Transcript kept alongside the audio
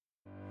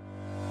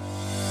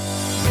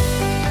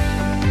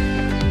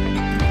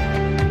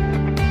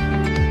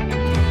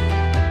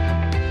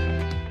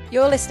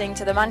You're listening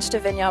to the Manchester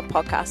Vineyard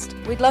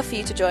podcast. We'd love for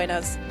you to join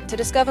us. To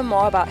discover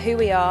more about who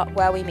we are,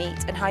 where we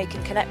meet, and how you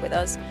can connect with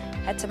us,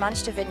 head to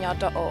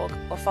manchestervineyard.org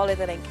or follow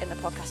the link in the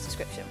podcast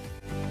description.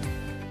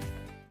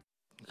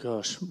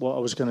 Gosh, what I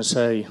was going to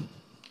say,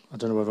 I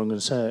don't know whether I'm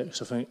going to say it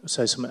because I think I'll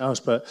say something else,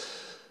 but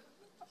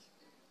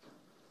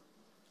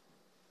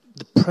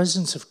the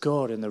presence of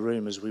God in the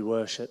room as we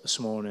worship this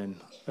morning,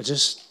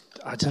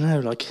 I don't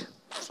know,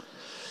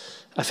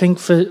 I think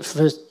for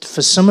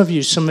some of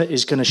you, some of it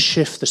is going to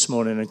shift this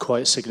morning and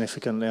quite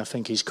significantly. I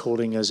think he's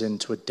calling us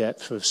into a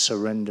depth of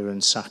surrender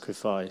and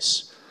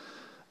sacrifice,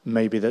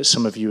 maybe that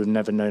some of you have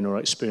never known or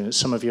experienced.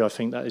 Some of you, I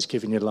think that is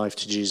giving your life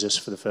to Jesus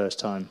for the first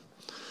time.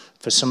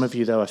 For some of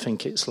you, though, I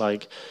think it's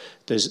like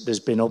there's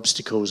been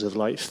obstacles of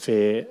like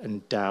fear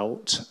and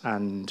doubt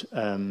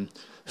and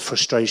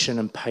frustration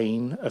and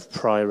pain of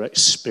prior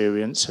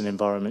experience and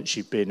environments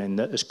you've been in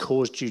that has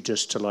caused you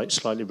just to like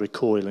slightly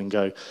recoil and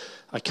go,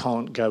 I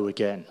can't go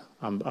again.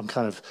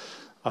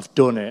 I've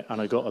done it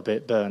and I got a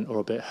bit burnt or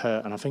a bit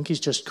hurt. And I think he's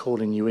just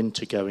calling you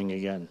into going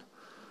again.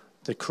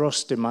 The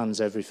cross demands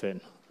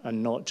everything,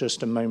 and not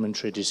just a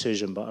momentary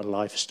decision, but a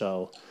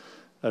lifestyle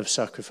of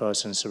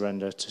sacrifice and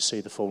surrender to see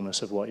the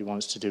fullness of what he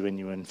wants to do in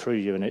you and through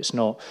you. And it's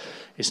not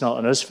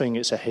an us thing,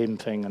 it's a him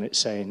thing, and it's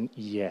saying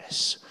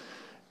yes.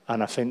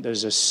 And I think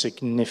there's a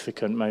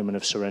significant moment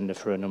of surrender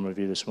for a number of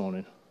you this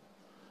morning.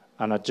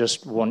 And I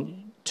just want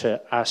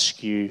to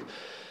ask you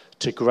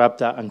to grab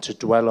that and to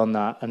dwell on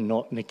that and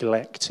not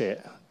neglect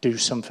it. Do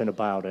something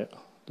about it.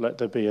 Let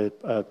there be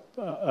a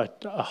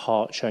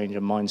heart change,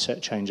 a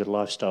mindset change, a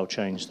lifestyle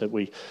change that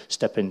we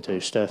step into.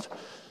 Steph?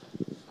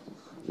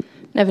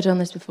 Never done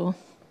this before.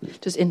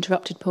 Just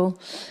interrupted Paul.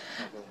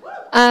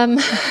 You've done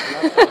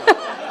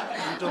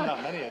that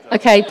many a time.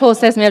 Okay, Paul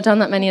says to me I've done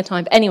that many a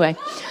time. But anyway,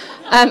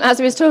 as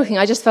we was talking,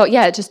 I just felt,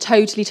 it just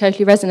totally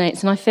resonates.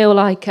 And I feel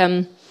like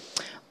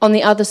on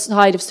the other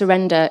side of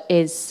surrender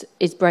is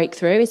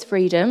breakthrough, is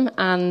freedom.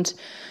 And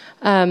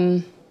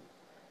I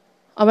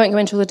won't go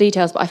into all the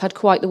details, but I've had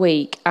quite the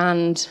week.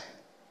 And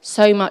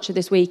so much of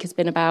this week has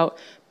been about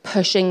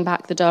pushing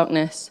back the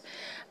darkness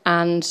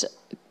and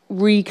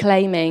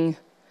reclaiming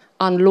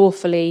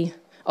unlawfully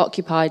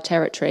occupied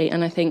territory.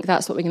 And I think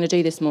that's what we're going to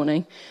do this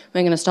morning.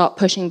 We're going to start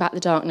pushing back the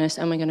darkness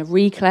and we're going to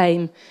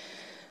reclaim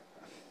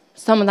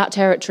some of that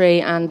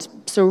territory and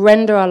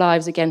surrender our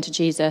lives again to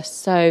Jesus.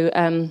 So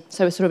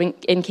we're sort of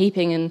in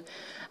keeping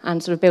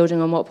and sort of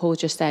building on what Paul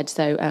just said.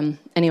 So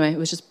anyway, it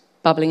was just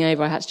bubbling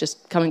over. I had to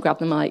just come and grab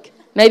the mic.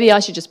 Maybe I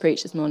should just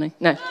preach this morning.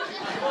 No.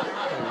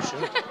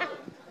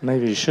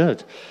 Maybe you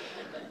should.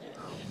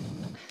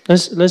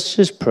 Let's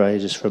just pray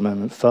just for a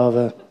moment.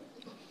 Father,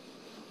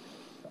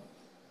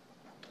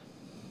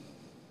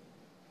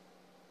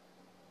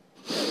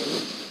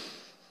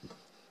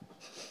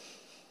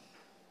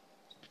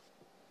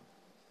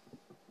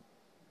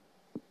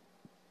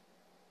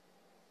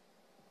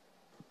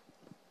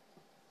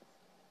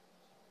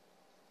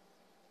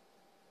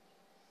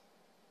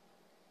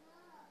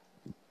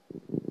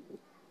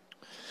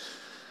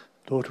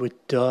 Lord, we're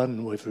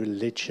done with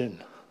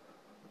religion.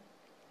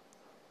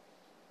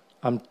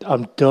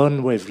 I'm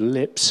done with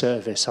lip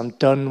service. I'm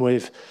done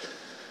with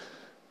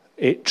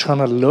it trying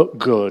to look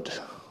good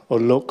or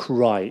look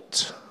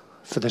right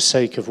for the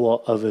sake of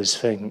what others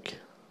think.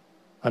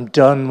 I'm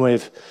done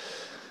with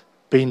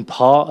being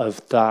part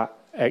of that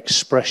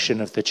expression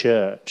of the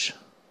church.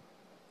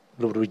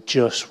 Lord, we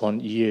just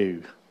want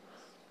you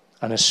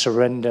and a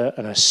surrender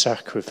and a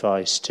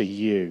sacrifice to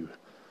you,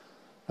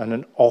 and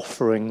an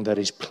offering that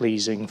is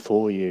pleasing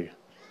for you.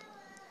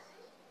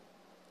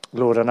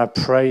 Lord, and I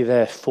pray,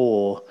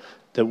 therefore,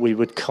 that we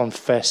would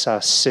confess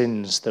our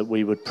sins, that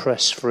we would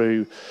press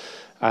through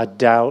our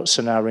doubts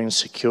and our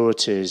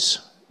insecurities,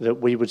 that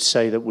we would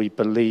say that we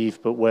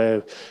believe, but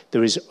where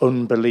there is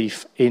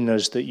unbelief in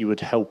us, that you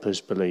would help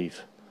us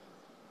believe.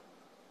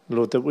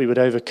 Lord, that we would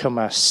overcome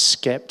our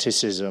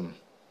skepticism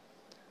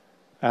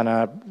and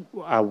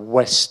our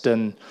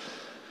Western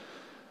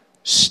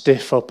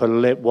stiff upper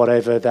lip,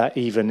 whatever that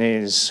even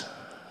is,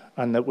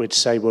 and that we'd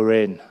say we're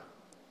in.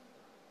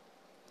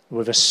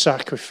 With a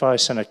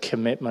sacrifice and a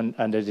commitment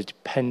and a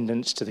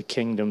dependence to the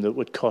kingdom that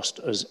would cost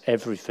us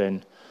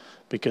everything,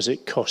 because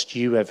it cost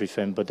you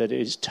everything, but that it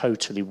is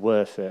totally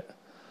worth it.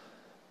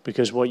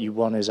 Because what you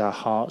want is our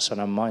hearts and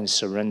our minds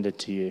surrendered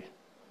to you.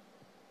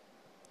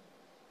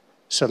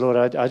 So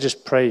Lord, I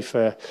just pray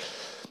for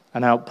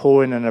an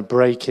outpouring and a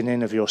breaking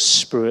in of your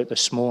spirit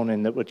this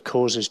morning that would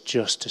cause us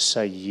just to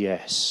say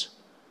yes,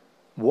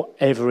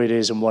 whatever it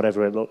is and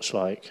whatever it looks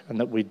like, and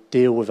that we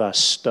deal with our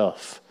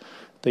stuff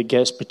that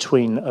gets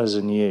between us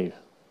and you.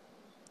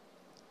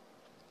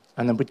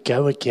 And then we'd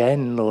go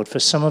again, Lord, for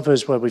some of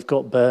us where we've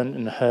got burnt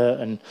and hurt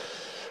and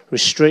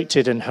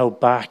restricted and held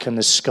back and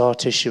there's scar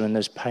tissue and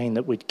there's pain,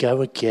 that we'd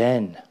go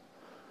again.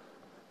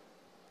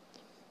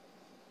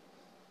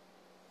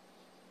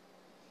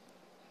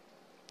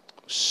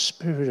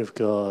 Spirit of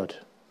God,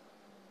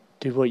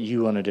 do what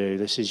you want to do.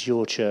 This is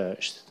your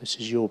church. This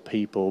is your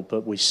people.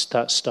 But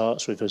that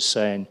starts with us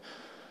saying,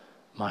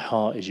 my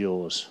heart is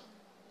yours,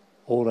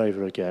 all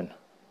over again.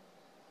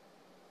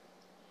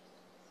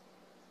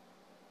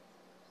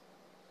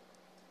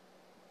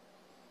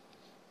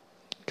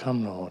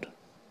 Come, Lord.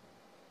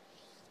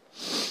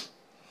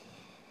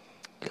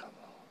 Come,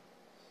 Lord.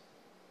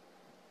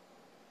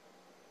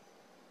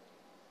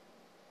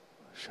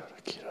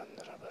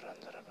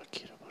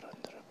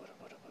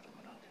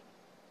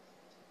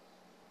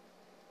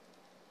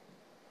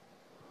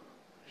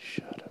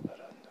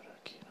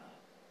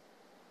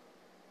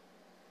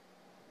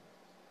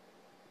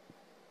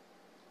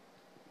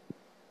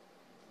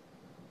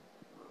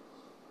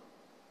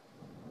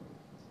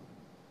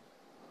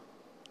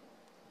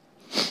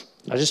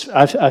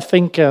 I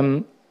think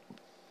you're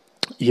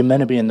meant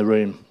to be in the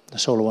room.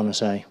 That's all I want to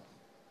say.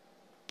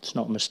 It's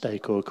not a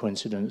mistake or a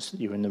coincidence that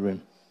you're in the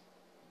room.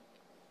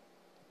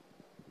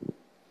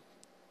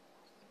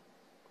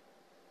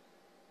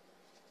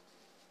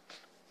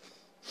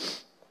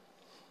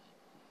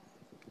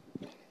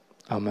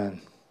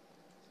 Amen.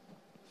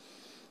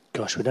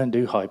 Gosh, we don't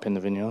do hype in the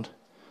Vineyard.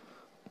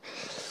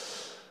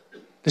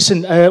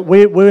 Listen,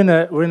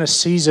 we're in a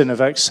season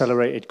of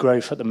accelerated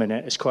growth at the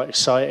minute. It's quite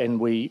exciting.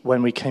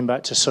 When we came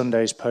back to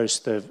Sundays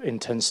post the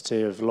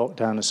intensity of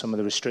lockdown and some of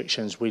the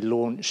restrictions, we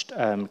launched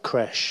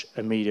Creche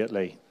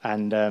immediately,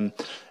 and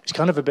it's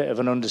kind of a bit of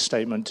an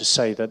understatement to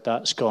say that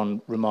that's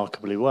gone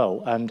remarkably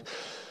well. And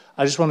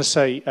I just want to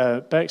say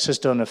Bex has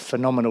done a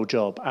phenomenal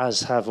job,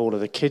 as have all of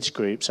the kids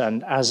groups,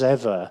 and as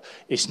ever,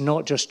 it's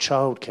not just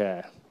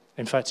childcare.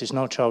 In fact, it's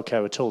not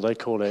childcare at all. They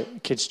call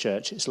it kids'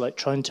 church. It's like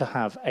trying to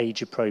have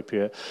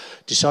age-appropriate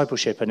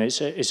discipleship, and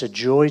it's a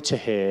joy to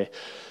hear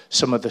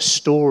some of the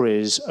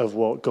stories of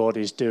what God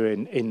is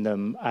doing in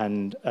them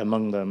and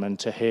among them, and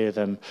to hear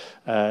them,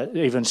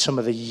 even some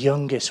of the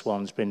youngest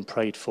ones being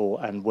prayed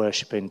for and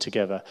worshipping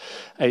together.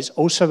 It's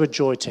also a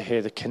joy to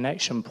hear the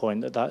connection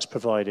point that that's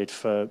provided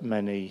for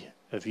many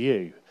of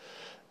you,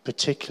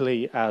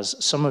 particularly as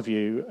some of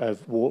you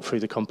have walked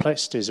through the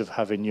complexities of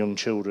having young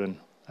children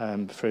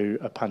through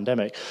a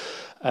pandemic.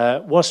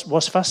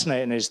 What's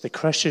fascinating is the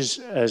creche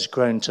has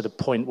grown to the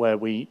point where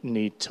we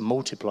need to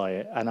multiply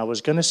it. And I was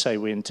going to say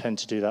we intend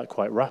to do that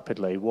quite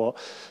rapidly. What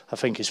I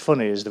think is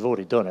funny is they've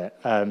already done it.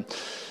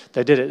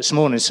 They did it this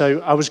morning.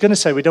 So I was going to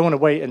say we don't want to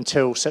wait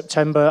until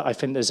September. I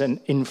think there's an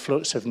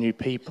influx of new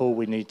people.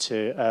 We need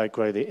to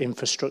grow the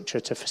infrastructure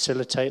to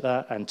facilitate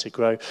that and to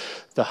grow.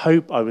 The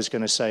hope, I was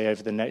going to say,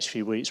 over the next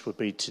few weeks would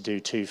be to do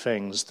two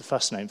things. The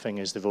fascinating thing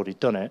is they've already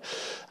done it.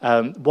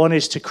 One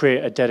is to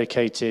create a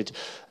dedicated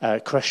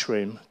creche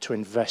room to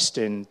invest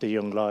in the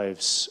young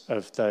lives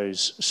of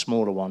those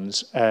smaller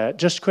ones.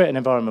 Just create an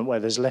environment where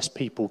there's less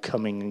people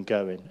coming and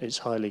going. It's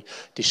highly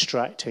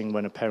distracting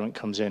when a parent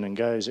comes in and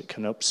goes. It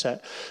can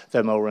upset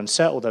them or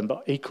unsettle them,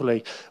 but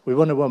equally we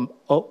want to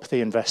up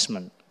the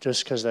investment.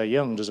 Just because they're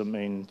young doesn't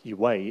mean you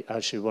wait.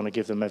 Actually, we want to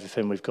give them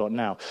everything we've got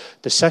now.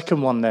 The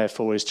second one,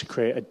 therefore, is to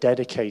create a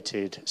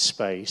dedicated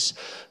space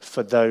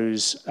for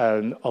those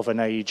of an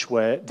age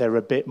where they're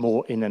a bit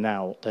more in and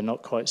out. They're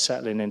not quite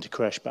settling into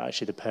creche, but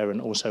actually the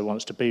parent also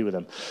wants to be with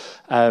them.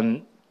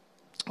 And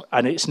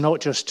it's not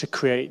just to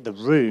create the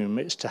room,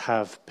 it's to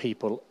have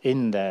people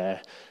in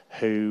there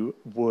who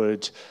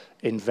would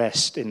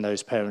invest in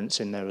those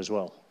parents in there as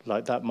well.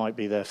 Like that might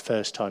be their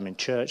first time in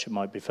church, it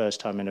might be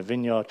first time in a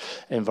Vineyard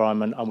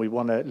environment, and we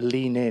want to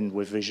lean in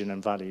with vision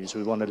and values.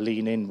 We want to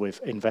lean in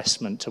with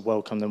investment to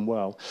welcome them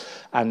well,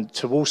 and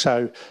to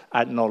also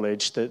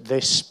acknowledge that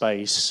this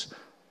space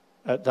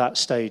at that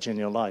stage in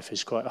your life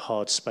is quite a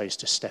hard space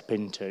to step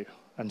into.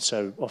 And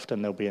so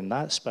often they'll be in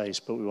that space,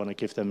 but we want to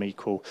give them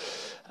equal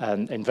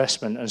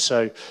investment. And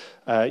so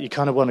you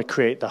kind of want to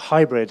create the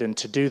hybrid, and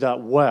to do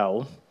that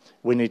well,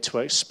 we need to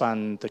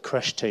expand the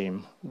creche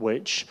team,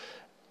 which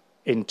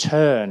in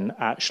turn,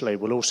 actually,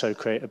 will also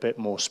create a bit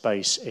more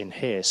space in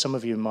here. Some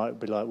of you might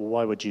be like, well,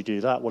 why would you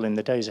do that? Well, in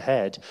the days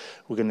ahead,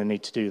 we're going to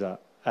need to do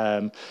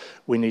that.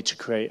 We need to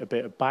create a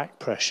bit of back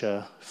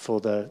pressure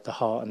for the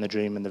heart and the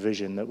dream and the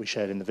vision that we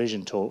shared in the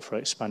vision talk for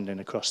expanding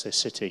across this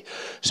city.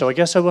 So I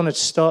guess I wanted to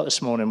start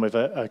this morning with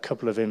a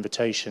couple of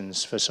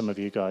invitations for some of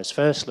you guys.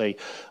 Firstly,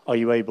 are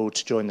you able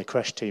to join the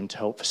creche team to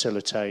help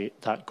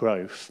facilitate that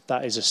growth?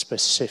 That is a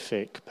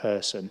specific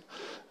person.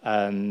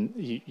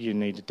 You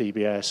need a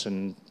DBS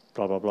and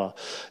blah, blah, blah.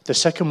 The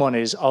second one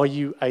is, are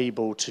you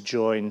able to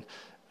join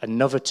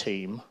another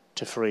team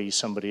to free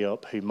somebody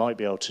up who might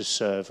be able to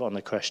serve on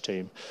the creche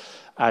team?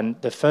 And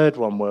the third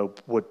one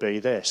would be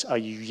this: are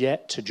you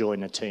yet to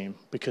join a team?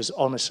 Because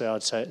honestly,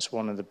 I'd say it's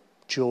one of the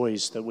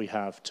joys that we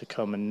have to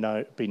come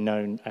and be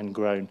known and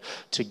grown,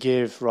 to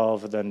give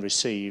rather than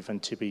receive,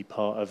 and to be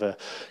part of a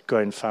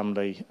growing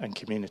family and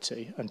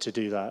community. And to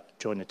do that,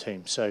 join a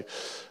team. So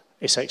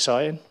it's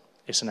exciting.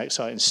 It's an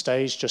exciting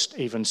stage. Just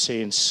even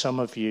seeing some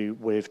of you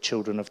with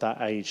children of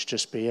that age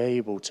just be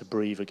able to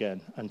breathe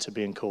again and to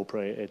be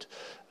incorporated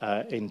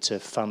into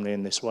family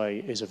in this way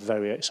is a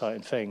very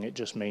exciting thing. It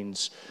just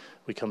means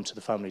we come to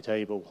the family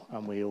table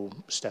and we all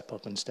step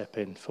up and step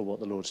in for what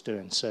the Lord's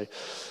doing. So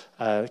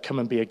come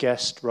and be a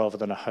guest rather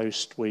than a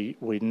host. We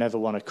never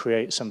want to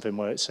create something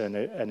where it's an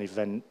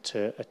event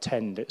to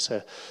attend.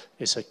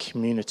 It's a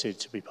community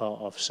to be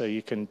part of. So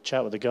you can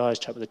chat with the guys,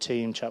 chat with the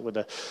team, chat with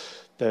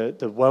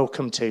the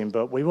welcome team,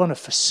 but we want to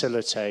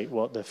facilitate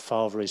what the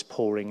Father is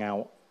pouring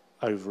out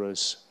over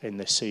us in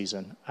this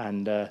season,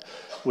 and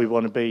we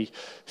want to be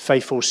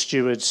faithful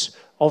stewards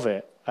of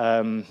it.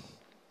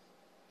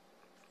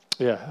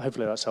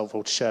 Hopefully that's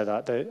helpful to share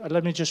that.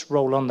 Let me just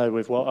roll on, though,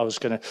 with what I was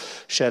going to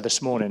share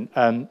this morning.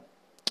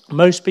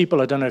 Most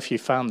people, I don't know if you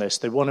found this,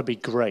 they want to be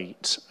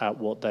great at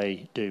what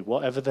they do.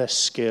 Whatever their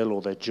skill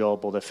or their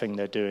job or the thing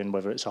they're doing,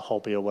 whether it's a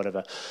hobby or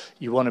whatever,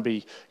 you want to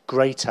be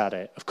great at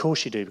it. Of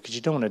course you do, because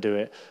you don't want to do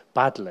it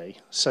badly.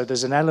 So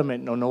there's an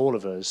element on all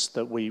of us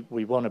that we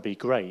want to be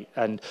great.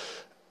 And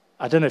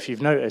I don't know if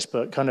you've noticed,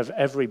 but kind of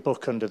every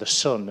book under the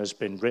sun has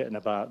been written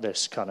about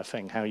this kind of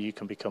thing, how you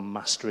can become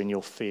master in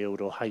your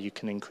field, or how you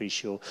can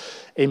increase your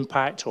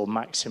impact or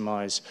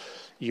maximize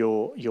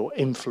your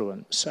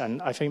influence. And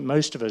I think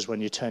most of us,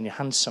 when you turn your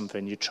hand to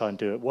something, you try and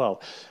do it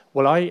well.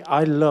 Well,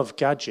 I love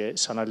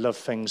gadgets, and I love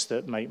things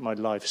that make my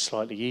life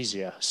slightly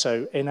easier.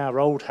 So in our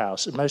old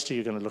house, most of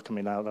you are going to look at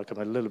me now like I'm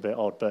a little bit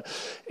odd, but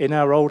in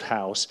our old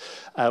house,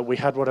 we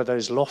had one of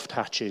those loft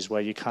hatches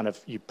where you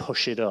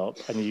push it up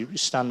and you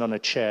stand on a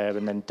chair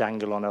and then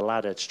dangle on a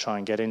ladder to try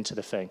and get into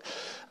the thing.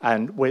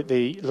 And with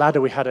the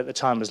ladder we had at the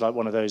time was like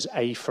one of those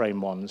A-frame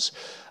ones.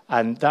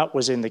 And that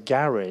was in the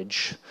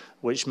garage,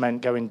 which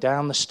meant going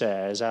down the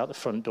stairs, out the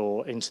front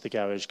door, into the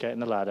garage, getting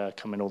the ladder,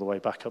 coming all the way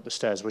back up the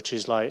stairs, which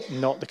is like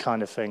not the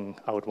kind of thing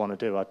I would want to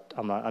do.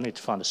 I'm like, I need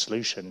to find a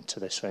solution to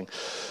this thing.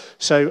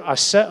 So I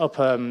set up,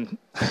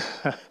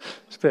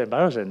 it's a bit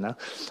embarrassing now.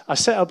 I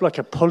set up like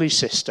a pulley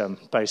system,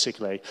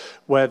 basically,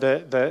 where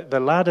the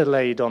ladder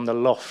laid on the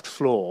loft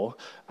floor,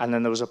 and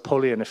then there was a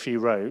pulley and a few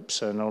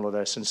ropes and all of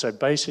this. And so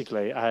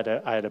basically, I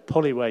had a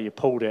pulley where you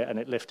pulled it and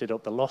it lifted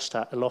up the loft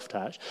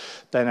hatch.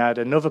 Then I had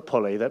another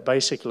pulley that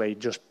basically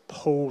just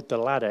pulled the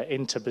ladder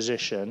into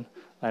position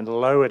and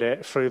lowered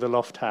it through the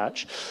loft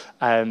hatch,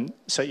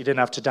 so you didn't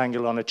have to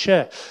dangle on a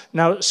chair.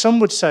 Now, some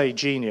would say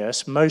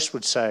genius. Most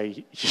would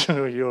say,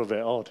 you're a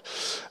bit odd.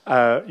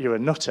 You're a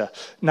nutter.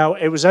 Now,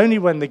 it was only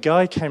when the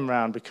guy came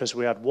round, because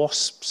we had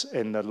wasps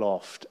in the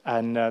loft,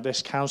 and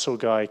this council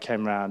guy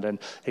came round, and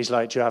he's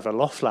like, do you have a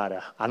loft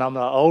ladder? And I'm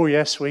like, oh,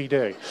 yes, we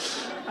do.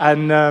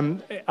 And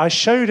I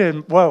showed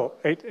him, well,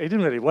 he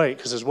didn't really wait,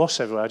 because there's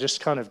wasps everywhere. I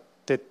just kind of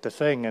did the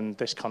thing and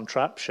this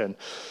contraption.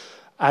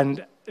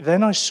 And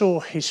then I saw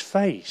his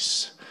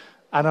face,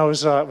 and I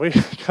was like, we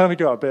kind of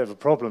got a bit of a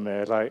problem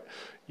here. Like,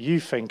 you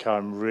think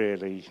I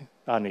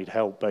need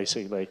help,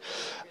 basically.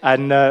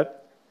 And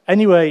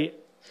anyway,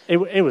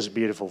 it was a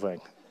beautiful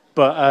thing.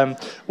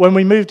 But when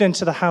we moved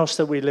into the house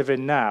that we live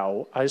in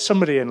now,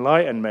 somebody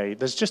enlightened me.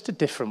 There's just a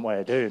different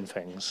way of doing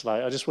things.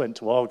 Like, I just went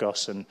to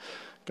Argos and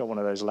got one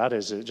of those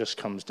ladders that just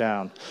comes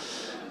down.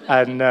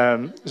 And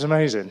it's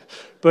amazing.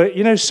 But,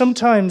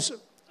 sometimes,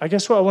 I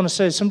guess what I want to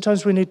say is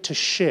sometimes we need to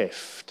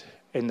shift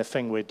in the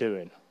thing we're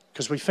doing,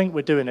 because we think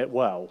we're doing it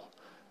well,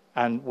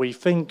 and we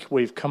think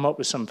we've come up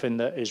with something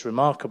that is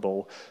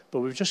remarkable, but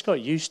we've just got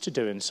used to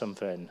doing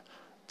something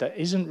that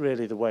isn't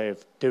really the way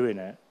of doing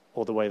it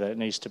or the way that it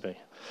needs to be.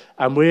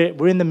 And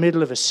we're in the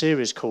middle of a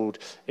series called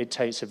It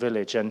Takes a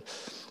Village, and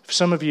for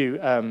some of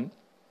you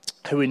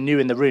who are new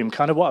in the room,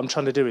 kind of what I'm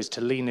trying to do is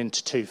to lean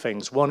into two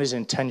things. One is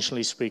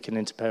intentionally speaking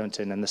into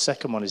parenting, and the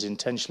second one is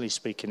intentionally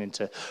speaking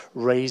into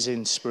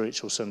raising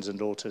spiritual sons and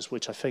daughters,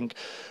 which I think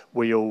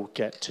we all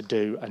get to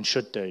do and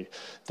should do.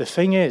 The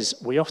thing is,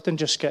 we often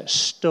just get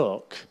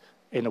stuck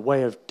in a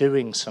way of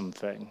doing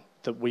something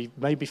that we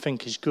maybe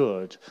think is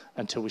good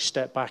until we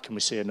step back and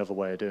we see another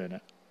way of doing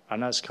it.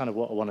 And that's kind of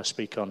what I want to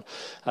speak on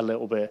a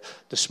little bit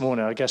this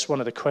morning. I guess one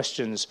of the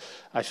questions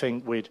I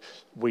think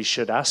we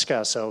should ask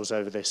ourselves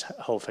over this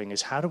whole thing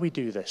is, how do we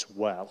do this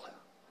well?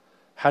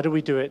 How do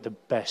we do it the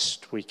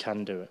best we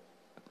can do it?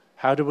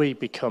 How do we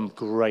become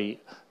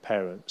great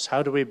parents?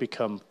 How do we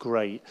become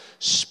great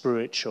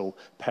spiritual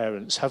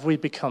parents? Have we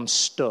become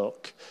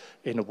stuck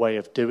in a way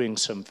of doing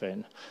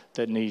something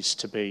that needs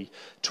to be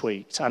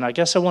tweaked? And I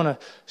guess I want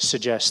to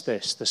suggest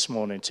this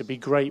morning. To be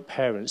great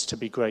parents, to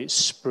be great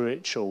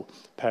spiritual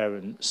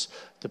parents,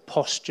 the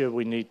posture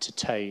we need to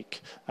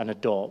take and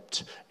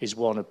adopt is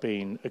one of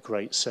being a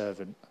great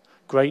servant.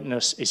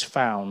 Greatness is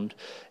found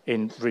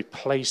in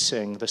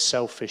replacing the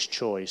selfish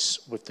choice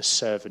with the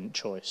servant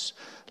choice.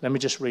 Let me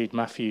just read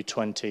Matthew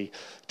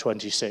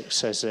 20:26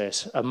 says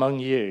this: among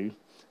you,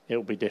 it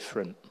will be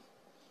different.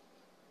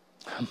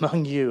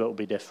 Among you, it will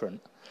be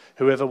different.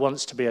 Whoever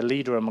wants to be a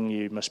leader among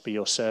you must be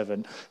your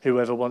servant.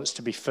 Whoever wants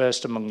to be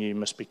first among you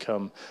must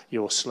become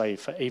your slave.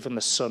 For even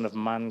the Son of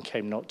Man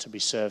came not to be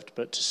served,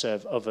 but to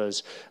serve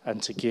others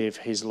and to give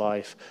his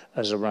life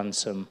as a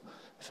ransom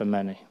for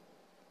many.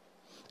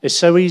 It's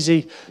so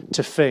easy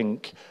to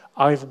think,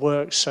 I've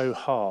worked so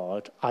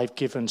hard, I've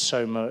given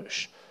so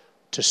much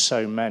to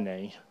so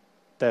many,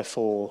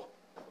 therefore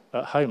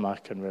at home I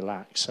can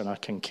relax and I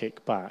can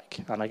kick back.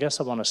 And I guess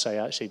I want to say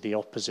actually the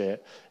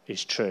opposite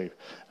is true.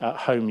 At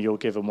home you're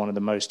given one of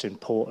the most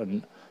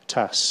important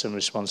tasks and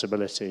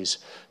responsibilities,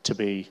 to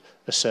be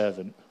a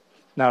servant.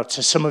 Now,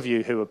 to some of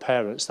you who are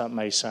parents, that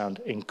may sound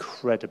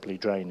incredibly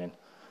draining.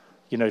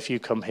 If you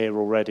come here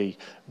already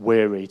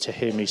weary, to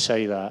hear me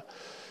say that,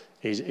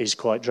 is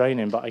quite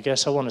draining. But I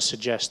guess I want to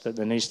suggest that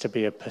there needs to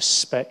be a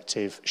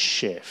perspective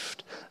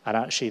shift, and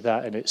actually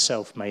that in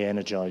itself may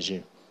energize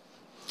you.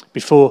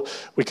 Before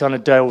we kind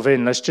of delve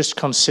in, let's just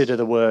consider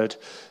the word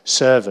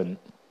servant,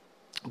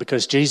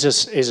 because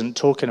Jesus isn't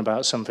talking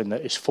about something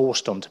that is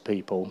forced onto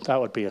people. That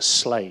would be a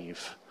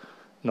slave,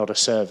 not a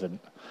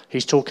servant.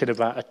 He's talking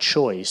about a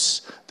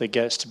choice that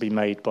gets to be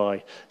made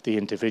by the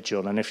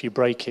individual. And if you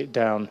break it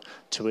down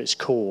to its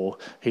core,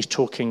 he's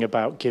talking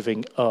about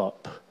giving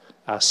up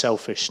our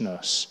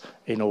selfishness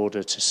in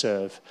order to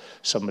serve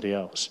somebody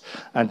else.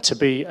 And to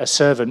be a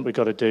servant, we've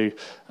got to do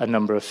a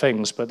number of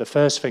things. But the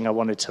first thing I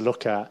wanted to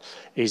look at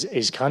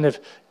is kind of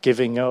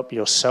giving up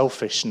your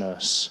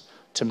selfishness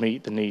to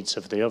meet the needs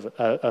of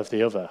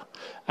the other.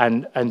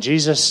 And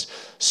Jesus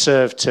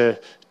served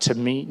to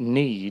meet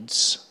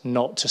needs,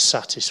 not to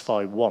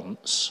satisfy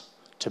wants.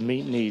 To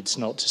meet needs,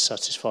 not to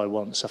satisfy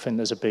wants. I think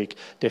there's a big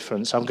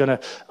difference. I'm going to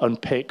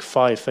unpick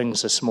 5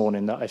 things this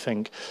morning that I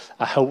think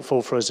are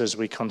helpful for us as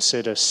we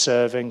consider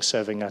serving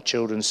our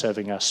children,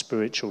 serving our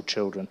spiritual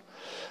children.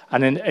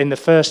 And in the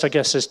first, I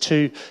guess there's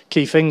 2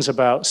 key things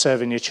about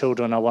serving your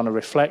children I want to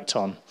reflect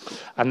on.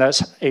 And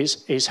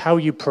is how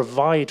you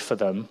provide for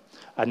them,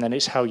 and then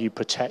it's how you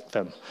protect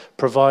them.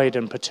 Provide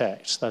and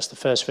protect. That's the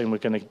first thing we're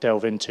going to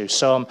delve into.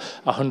 Psalm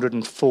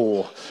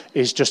 104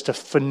 is just a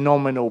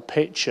phenomenal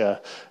picture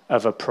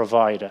of a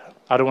provider.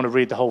 I don't want to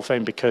read the whole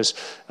thing because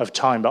of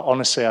time, but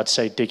honestly, I'd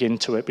say dig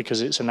into it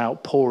because it's an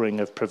outpouring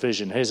of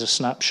provision. Here's a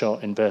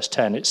snapshot in verse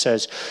 10. It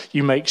says,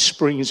 "You make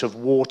springs of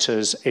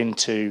waters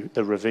into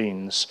the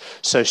ravines.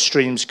 So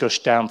streams gush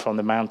down from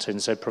the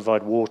mountains. They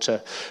provide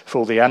water for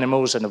all the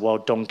animals, and the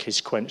wild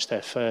donkeys quench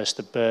their thirst.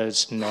 The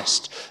birds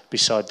nest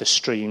beside the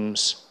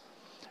streams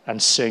and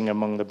sing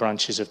among the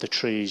branches of the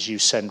trees. You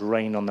send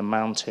rain on the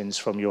mountains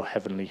from your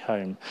heavenly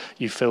home.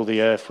 You fill the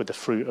earth with the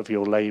fruit of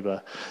your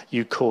labor.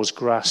 You cause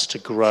grass to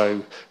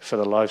grow for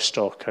the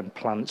livestock and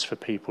plants for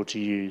people to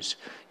use.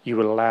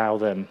 You allow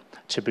them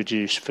to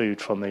produce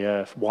food from the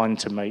earth, wine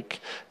to make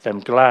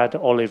them glad,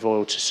 olive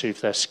oil to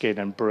soothe their skin,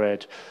 and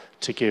bread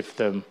to give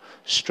them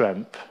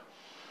strength."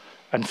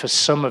 And for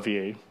some of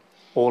you,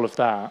 all of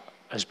that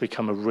has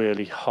become a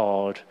really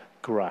hard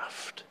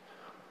graft.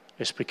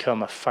 It's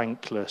become a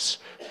thankless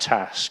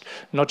task,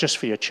 not just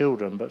for your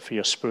children, but for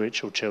your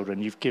spiritual children.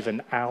 You've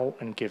given out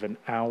and given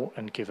out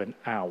and given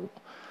out,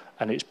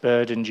 and it's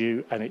burdened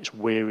you and it's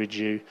wearied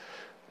you,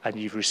 and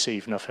you've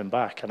received nothing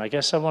back. And I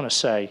guess I want to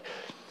say,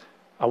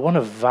 I want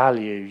to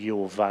value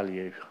your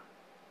value.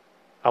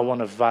 I want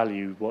to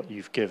value what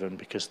you've given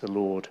because the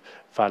Lord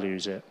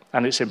values it.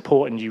 And it's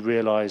important you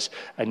realize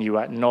and you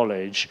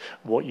acknowledge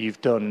what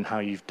you've done and how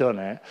you've done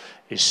it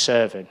is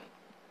serving.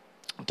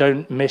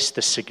 Don't miss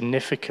the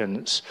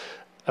significance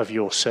of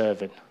your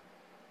serving.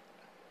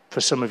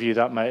 For some of you,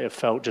 that may have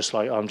felt just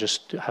like I'm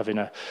just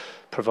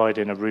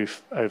providing a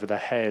roof over their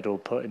head, or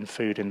putting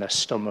food in their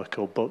stomach,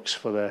 or books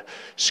for their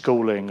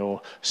schooling,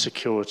 or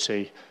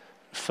security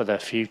for their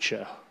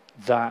future.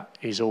 That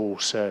is all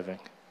serving.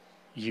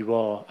 You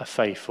are a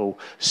faithful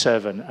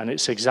servant, and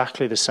it's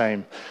exactly the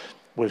same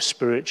with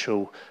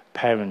spiritual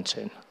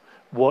parenting.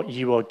 What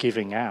you are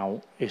giving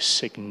out is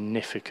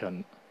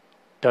significant.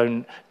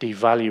 Don't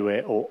devalue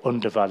it or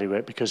undervalue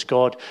it, because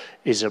God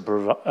is a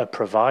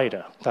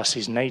provider. That's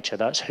his nature.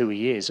 That's who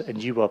he is.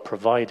 And you are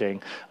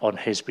providing on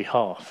his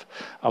behalf.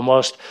 And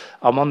whilst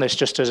I'm on this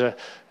just as a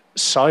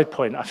side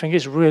point, I think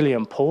it's really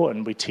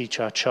important we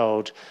teach our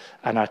child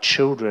and our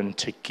children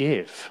to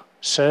give.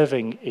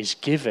 Serving is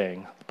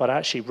giving, but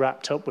actually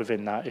wrapped up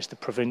within that is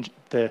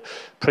the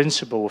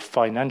principle of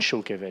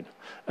financial giving.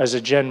 As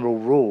a general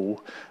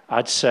rule,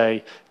 I'd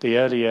say the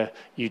earlier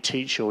you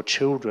teach your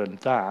children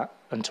that,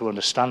 and to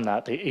understand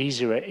that, the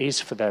easier it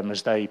is for them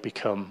as they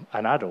become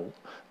an adult.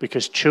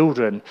 Because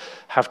children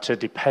have to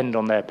depend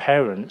on their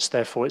parents,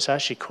 therefore it's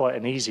actually quite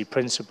an easy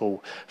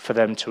principle for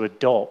them to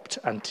adopt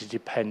and to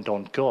depend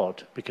on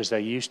God, because they're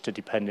used to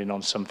depending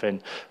on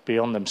something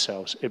beyond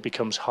themselves. It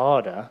becomes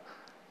harder.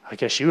 I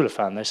guess you will have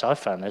found this, I've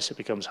found this, it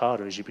becomes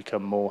harder as you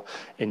become more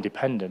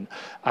independent.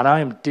 And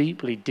I am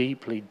deeply,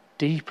 deeply,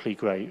 deeply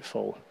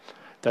grateful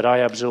that I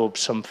absorbed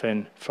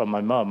something from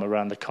my mum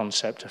around the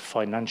concept of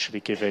financially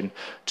giving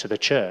to the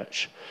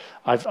church.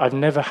 I've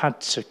never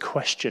had to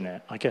question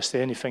it. I guess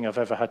the only thing I've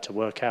ever had to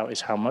work out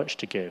is how much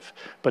to give.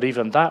 But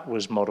even that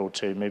was modelled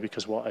to me,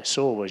 because what I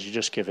saw was you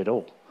just give it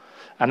all.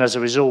 And as a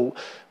result,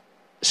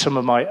 some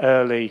of my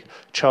early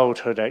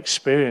childhood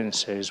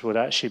experiences would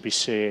actually be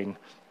seeing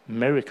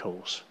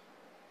miracles,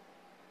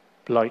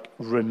 like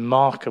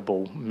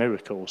remarkable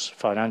miracles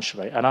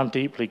financially. And I'm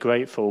deeply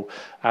grateful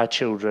our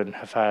children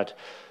have had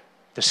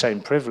the same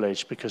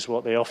privilege, because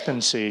what they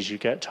often see is you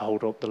get to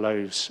hold up the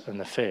loaves and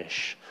the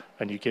fish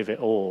and you give it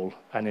all,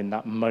 and in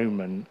that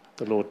moment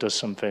the Lord does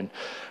something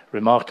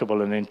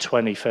remarkable. And in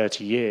 20,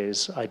 30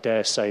 years, I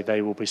dare say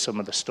they will be some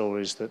of the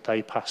stories that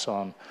they pass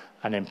on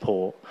and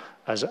impart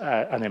as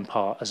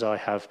I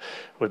have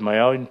with my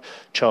own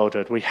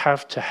childhood. We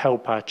have to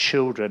help our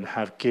children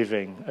have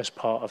giving as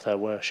part of their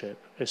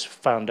worship. It's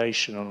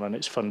foundational and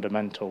it's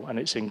fundamental, and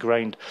it's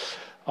ingrained,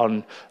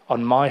 on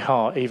my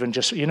heart, even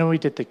just, we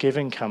did the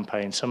giving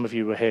campaign. Some of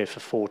you were here for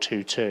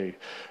 422.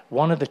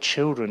 One of the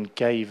children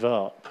gave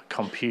up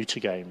computer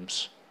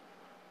games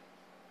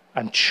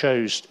and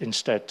chose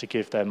instead to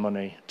give their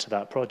money to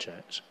that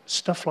project.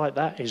 Stuff like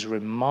that is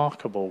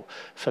remarkable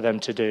for them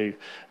to do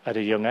at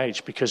a young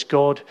age, because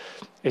God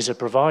is a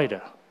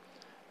provider.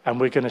 And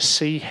we're going to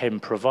see him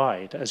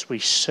provide as we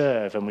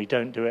serve, and we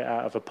don't do it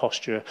out of a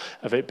posture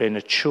of it being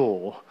a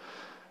chore.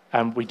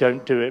 And we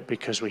don't do it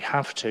because we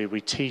have to.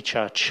 We teach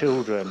our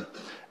children,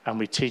 and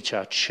we teach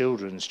our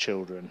children's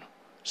children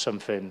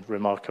something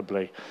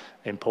remarkably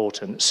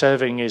important.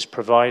 Serving is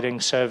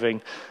providing.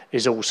 Serving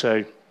is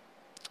also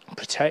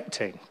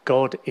protecting.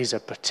 God is a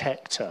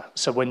protector.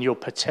 So when you're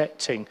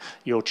protecting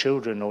your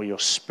children or your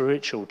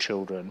spiritual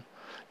children,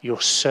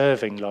 you're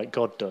serving like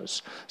God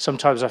does.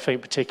 Sometimes I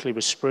think, particularly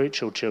with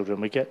spiritual children,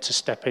 we get to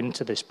step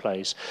into this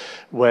place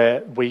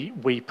where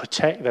we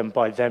protect them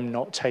by them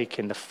not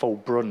taking the full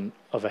brunt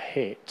of a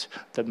hit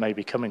that may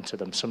be coming to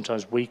them.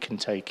 Sometimes we can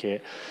take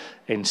it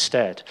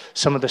instead.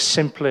 Some of the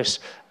simplest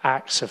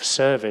acts of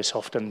service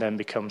often then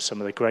become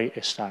some of the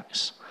greatest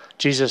acts.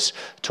 Jesus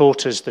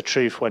taught us the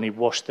truth when he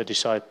washed the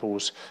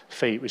disciples'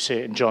 feet. We see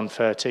it in John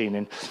 13.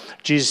 In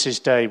Jesus'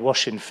 day,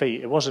 washing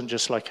feet, it wasn't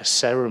just like a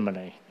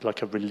ceremony,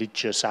 like a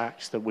religious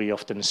act that we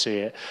often see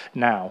it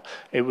now.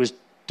 It was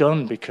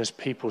done because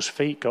people's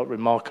feet got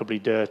remarkably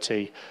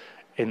dirty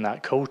in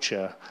that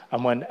culture.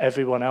 And when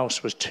everyone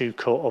else was too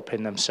caught up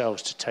in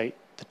themselves to take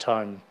the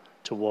time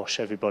to wash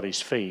everybody's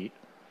feet,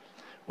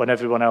 when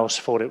everyone else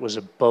thought it was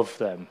above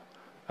them,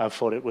 I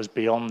thought it was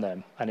beyond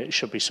them and it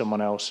should be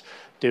someone else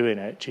doing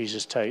it,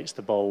 Jesus takes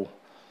the bowl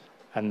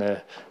and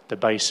the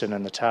basin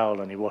and the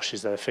towel and he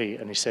washes their feet.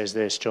 And he says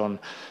this, John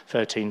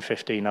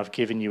 13:15, I've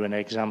given you an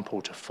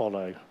example to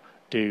follow.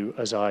 Do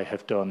as I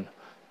have done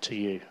to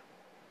you.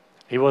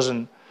 He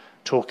wasn't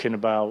talking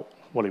about,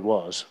 well, he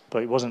was,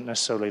 but it wasn't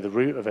necessarily the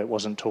root of it,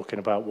 wasn't talking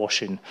about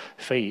washing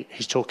feet.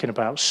 He's talking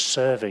about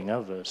serving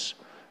others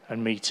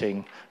and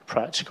meeting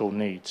practical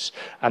needs.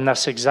 And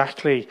that's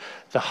exactly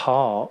the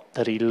heart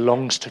that he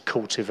longs to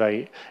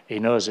cultivate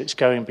in us. It's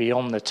going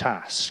beyond the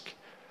task.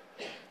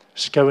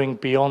 It's going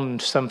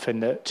beyond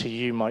something that to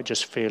you might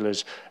just feel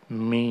as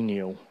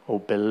menial or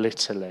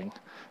belittling,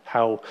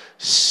 how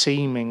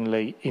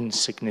seemingly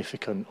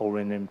insignificant or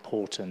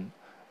unimportant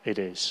it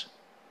is.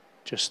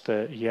 Just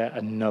yet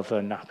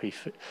another nappy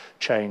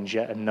change,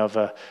 yet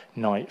another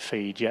night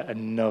feed, yet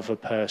another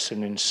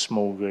person in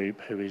small group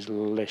who is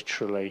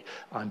literally,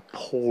 I'm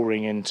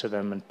pouring into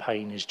them and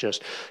pain is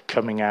just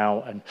coming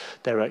out and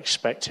they're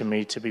expecting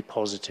me to be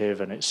positive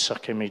and it's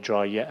sucking me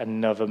dry. Yet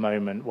another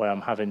moment where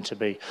I'm having to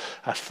be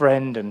a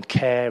friend and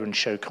care and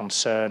show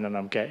concern and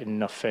I'm getting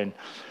nothing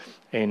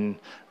in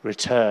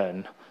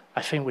return.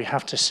 I think we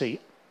have to see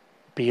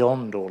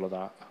beyond all of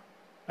that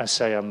and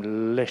say,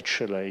 I'm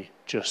literally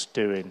just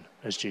doing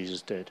as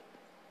Jesus did.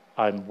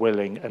 I'm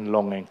willing and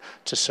longing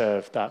to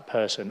serve that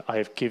person. I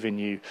have given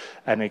you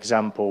an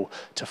example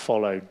to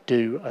follow.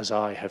 Do as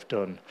I have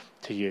done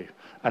to you.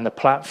 And the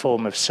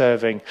platform of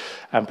serving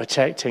and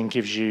protecting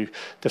gives you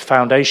the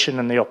foundation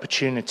and the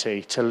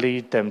opportunity to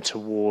lead them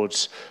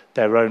towards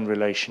their own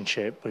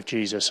relationship with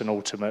Jesus and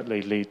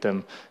ultimately lead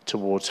them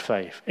towards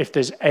faith. If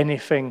there's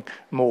anything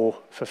more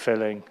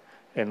fulfilling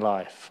in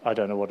life, I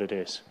don't know what it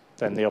is,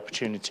 than the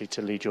opportunity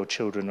to lead your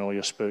children or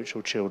your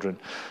spiritual children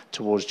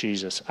towards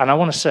Jesus. And I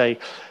want to say,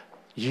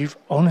 you've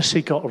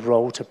honestly got a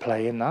role to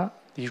play in that.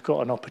 You've got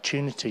an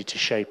opportunity to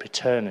shape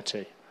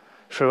eternity.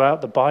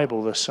 Throughout the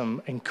Bible, there's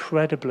some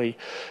incredibly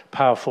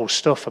powerful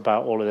stuff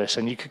about all of this,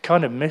 and you could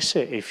kind of miss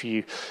it if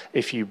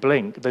you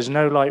blink. There's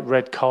no like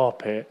red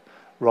carpet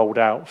rolled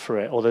out for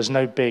it, or there's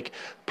no big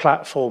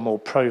platform or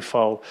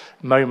profile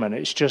moment.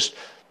 It's just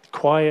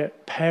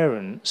quiet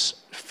parents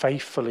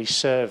faithfully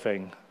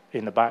serving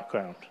in the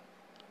background.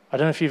 I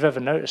don't know if you've ever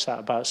noticed that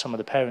about some of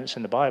the parents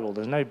in the Bible.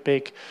 There's no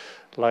big,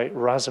 like,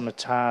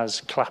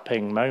 razzmatazz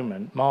clapping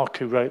moment. Mark,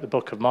 who wrote the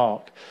book of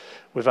Mark,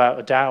 without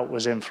a doubt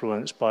was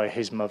influenced by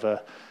his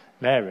mother,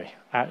 Mary.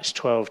 Acts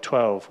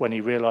 12:12, when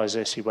he realized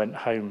this, he went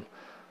home.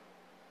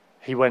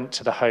 He went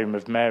to the home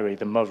of Mary,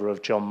 the mother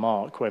of John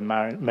Mark, where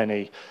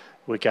many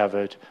were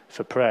gathered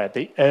for prayer.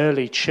 The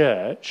early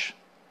church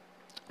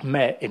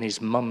met in his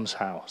mum's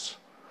house.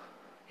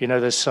 You know,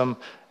 there's some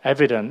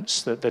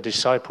evidence that the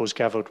disciples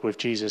gathered with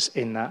Jesus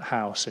in that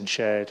house and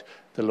shared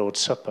the Lord's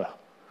Supper.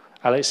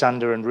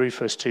 Alexander and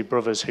Rufus, two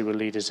brothers who were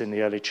leaders in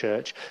the early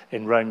church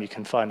in Rome, you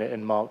can find it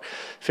in Mark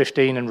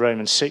 15 and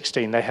Romans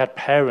 16. They had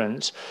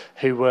parents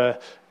who were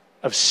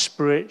of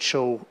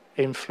spiritual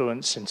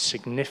influence and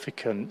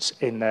significance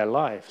in their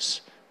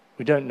lives.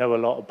 We don't know a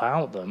lot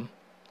about them,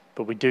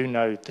 but we do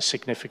know the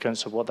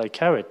significance of what they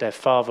carried. Their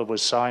father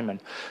was Simon,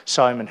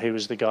 who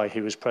was the guy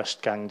who was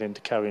pressed, ganged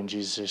into carrying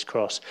Jesus'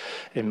 cross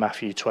in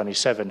Matthew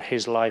 27.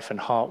 His life and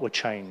heart were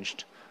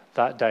changed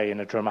that day in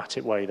a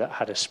dramatic way that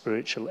had a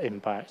spiritual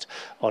impact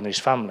on his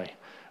family.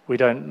 We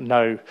don't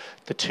know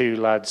the two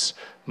lads'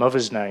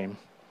 mother's name,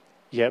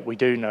 yet we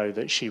do know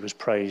that she was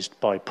praised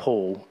by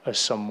Paul as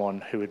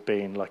someone who had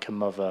been like a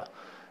mother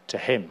to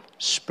him,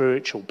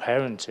 spiritual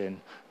parenting,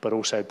 but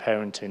also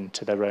parenting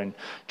to their own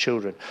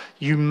children.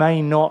 You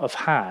may not have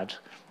had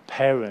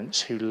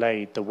parents who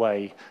laid the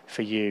way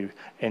for you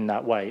in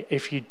that way.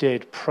 If you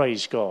did,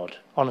 praise God.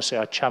 Honestly,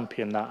 I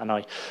champion that and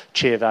I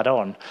cheer that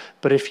on.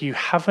 But if you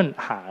haven't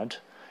had,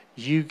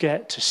 you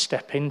get to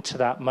step into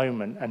that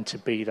moment and to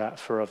be that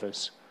for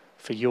others,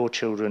 for your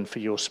children, for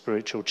your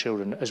spiritual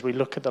children. As we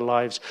look at the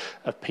lives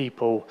of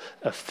people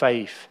of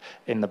faith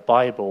in the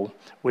Bible,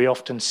 we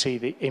often see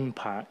the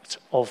impact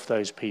of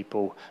those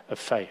people of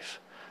faith.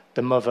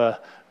 The mother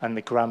and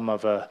the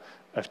grandmother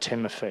of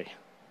Timothy,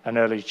 an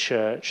early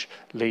church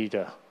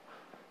leader,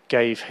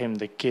 gave him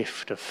the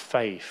gift of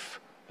faith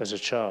as a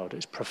child.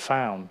 It's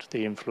profound,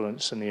 the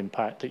influence and the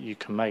impact that you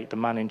can make. The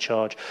man in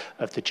charge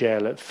of the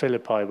jail at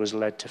Philippi was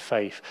led to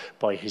faith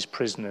by his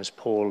prisoners,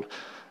 Paul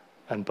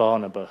and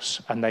Barnabas,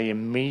 and they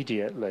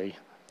immediately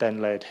then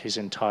led his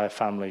entire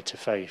family to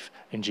faith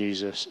in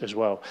Jesus as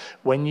well.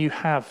 When you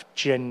have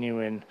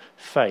genuine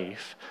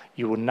faith,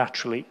 you will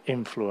naturally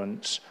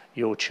influence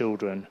your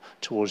children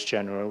towards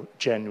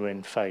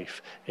genuine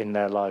faith in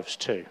their lives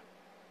too.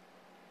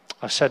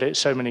 I've said it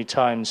so many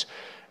times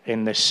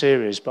in this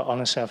series, but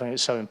honestly I think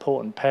it's so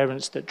important.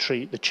 Parents that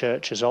treat the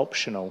church as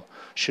optional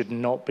should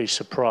not be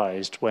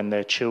surprised when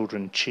their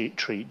children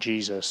treat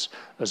Jesus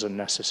as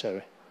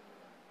unnecessary.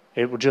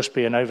 It will just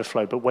be an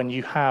overflow. But when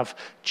you have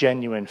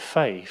genuine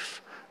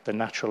faith, the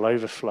natural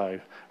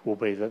overflow will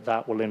be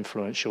that will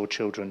influence your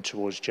children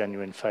towards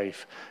genuine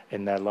faith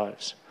in their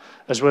lives.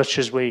 As much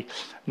as we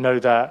know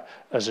that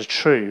as a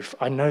truth,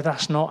 I know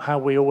that's not how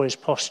we always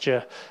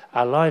posture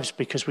our lives,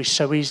 because we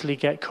so easily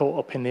get caught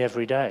up in the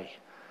everyday.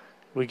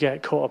 We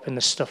get caught up in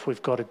the stuff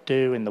we've got to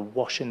do, in the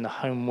washing, the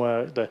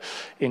homework, the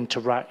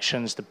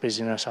interactions, the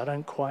busyness. I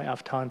don't quite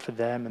have time for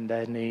them and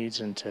their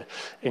needs and to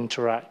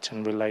interact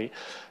and relate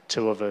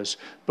to others.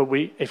 But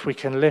if we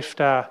can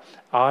lift our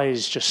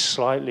eyes just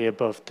slightly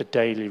above the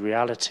daily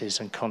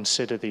realities and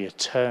consider the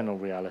eternal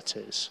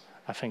realities,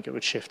 I think it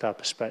would shift our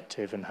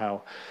perspective and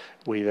how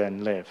we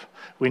then live.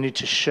 We need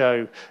to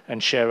show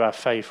and share our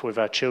faith with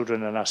our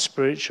children and our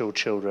spiritual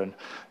children.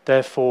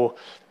 Therefore,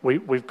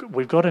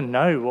 we've got to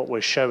know what we're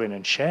showing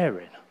and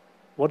sharing.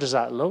 What does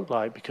that look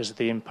like? Because of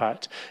the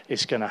impact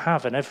it's going to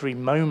have. And every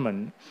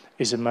moment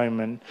is a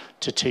moment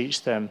to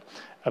teach them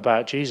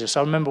about Jesus.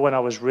 I remember when I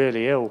was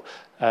really ill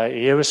a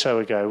year or so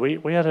ago,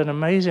 we had an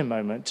amazing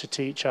moment to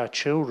teach our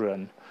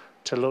children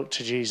to look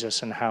to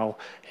Jesus and how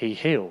he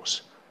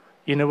heals.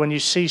 You know, when you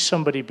see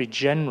somebody be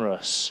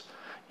generous,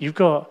 you've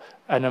got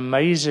an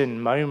amazing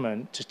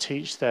moment to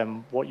teach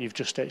them what you've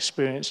just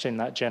experienced in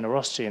that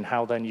generosity and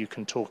how then you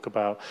can talk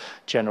about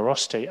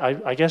generosity.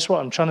 I guess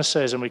what I'm trying to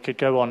say is, and we could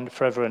go on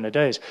forever and a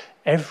day, is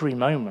every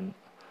moment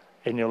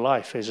in your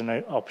life is an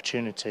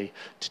opportunity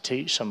to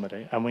teach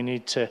somebody. And we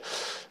need to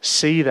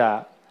see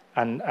that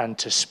and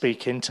to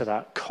speak into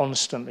that,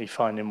 constantly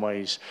finding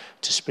ways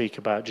to speak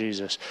about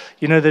Jesus.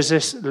 You know, there's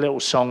this little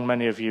song,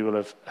 many of you will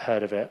have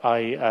heard of it.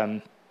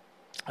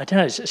 I don't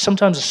know,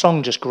 sometimes a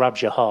song just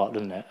grabs your heart,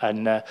 doesn't it?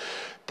 And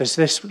there's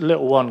this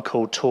little one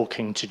called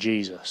Talking to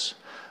Jesus.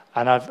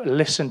 And I've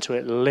listened to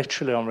it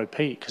literally on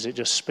repeat because it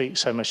just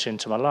speaks so much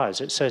into my lives.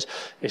 It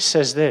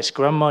says this: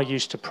 Grandma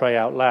used to pray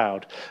out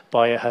loud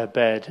by her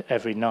bed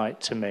every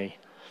night to me.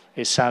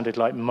 It sounded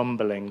like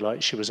mumbling,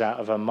 like she was out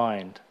of her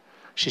mind.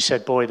 She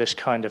said, boy, this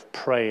kind of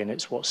praying,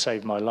 it's what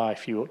saved my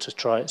life. You ought to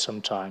try it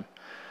sometime.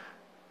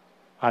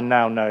 I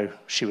now know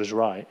she was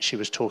right. She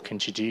was talking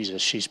to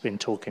Jesus. She's been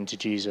talking to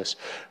Jesus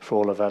for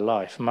all of her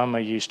life. Mama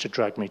used to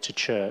drag me to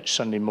church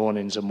Sunday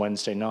mornings and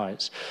Wednesday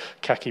nights.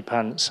 Khaki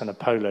pants and a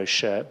polo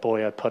shirt.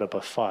 Boy, I put up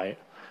a fight.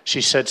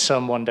 She said,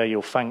 son, one day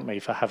you'll thank me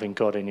for having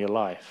God in your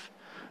life.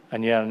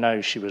 And yeah, I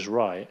know she was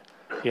right.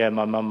 Yeah,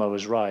 my mama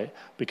was right,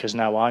 because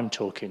now I'm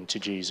talking to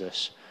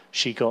Jesus.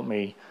 She got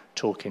me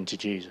talking to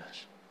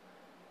Jesus.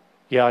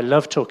 Yeah, I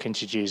love talking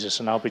to Jesus,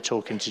 and I'll be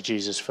talking to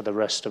Jesus for the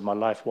rest of my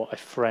life. What a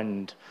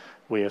friend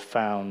we have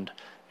found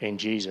in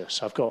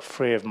Jesus. I've got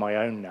 3 of my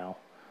own now,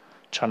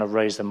 trying to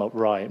raise them up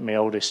right. My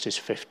oldest is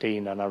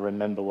 15, and I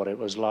remember what it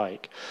was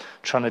like,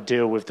 trying to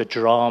deal with the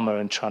drama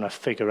and trying to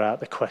figure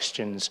out the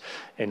questions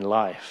in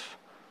life.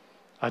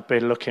 I'd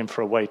been looking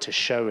for a way to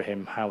show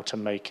him how to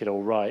make it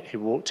all right. He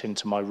walked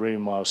into my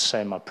room while I was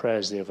saying my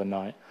prayers the other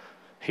night.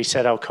 He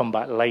said, I'll come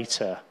back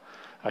later.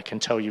 I can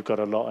tell you've got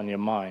a lot on your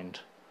mind.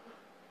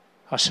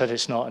 I said,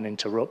 it's not an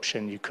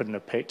interruption. You couldn't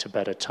have picked a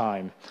better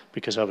time,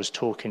 because I was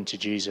talking to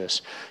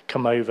Jesus.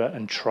 Come over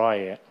and try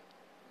it.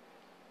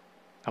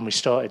 And we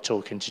started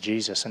talking to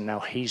Jesus, and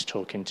now he's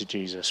talking to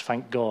Jesus.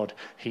 Thank God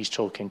he's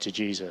talking to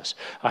Jesus.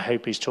 I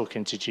hope he's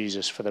talking to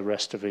Jesus for the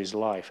rest of his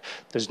life.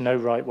 There's no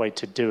right way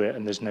to do it,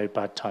 and there's no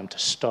bad time to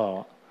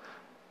start.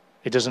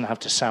 It doesn't have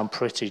to sound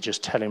pretty,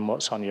 just tell him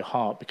what's on your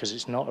heart, because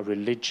it's not a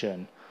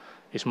religion.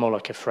 It's more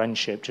like a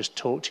friendship. Just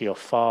talk to your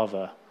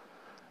Father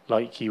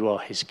like you are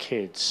his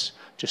kids.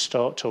 Just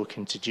start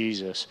talking to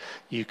Jesus.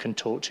 You can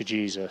talk to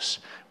Jesus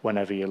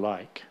whenever you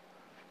like.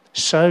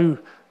 So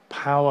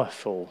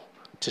powerful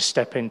to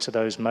step into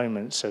those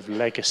moments of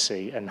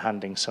legacy and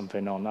handing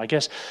something on. I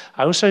guess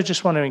I also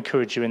just want to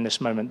encourage you in this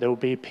moment. There will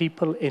be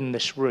people in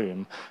this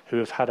room who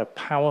have had a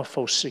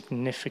powerful,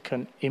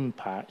 significant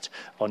impact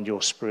on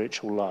your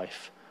spiritual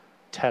life.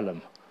 Tell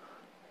them,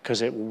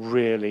 because it will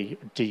really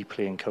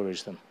deeply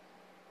encourage them.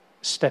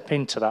 Step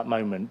into that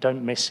moment.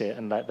 Don't miss it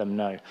and let them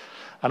know.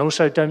 And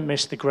also don't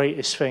miss the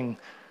greatest thing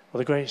or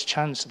the greatest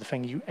chance of the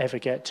thing you ever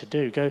get to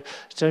do.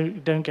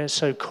 Don't get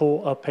so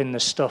caught up in the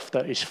stuff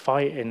that is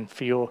fighting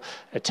for your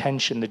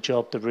attention, the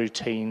job, the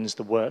routines,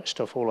 the work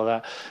stuff, all of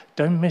that.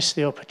 Don't miss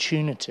the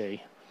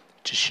opportunity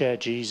to share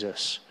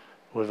Jesus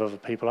with other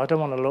people. I don't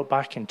want to look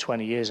back in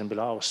 20 years and be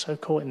like, I was so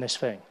caught in this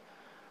thing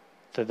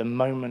that the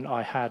moment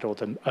I had or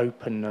the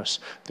openness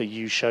that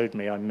you showed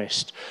me I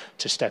missed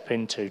to step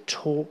into.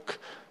 Talk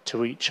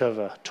to each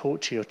other.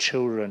 Talk to your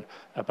children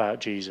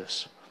about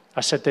Jesus. I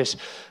said this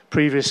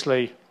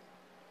previously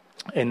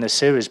in the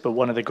series, but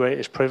one of the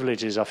greatest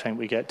privileges I think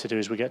we get to do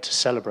is we get to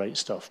celebrate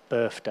stuff,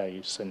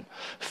 birthdays and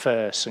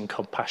firsts and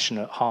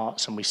compassionate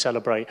hearts, and we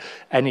celebrate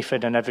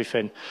anything and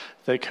everything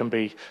that can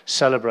be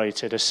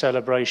celebrated. A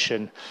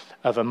celebration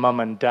of a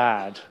mum and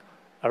dad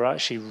are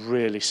actually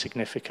really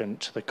significant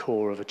to the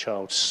core of a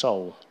child's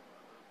soul.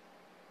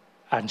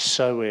 And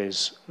so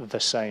is the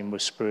same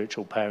with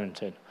spiritual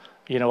parenting.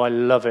 You know, I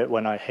love it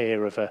when I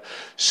hear of a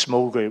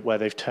small group where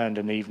they've turned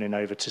an evening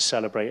over to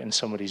celebrating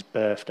somebody's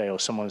birthday, or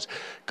someone's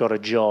got a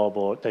job,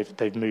 or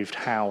they've moved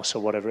house,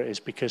 or whatever it is,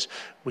 because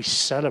we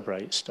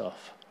celebrate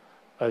stuff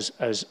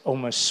as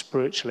almost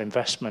spiritual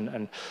investment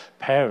and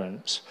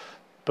parents.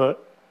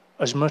 But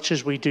as much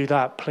as we do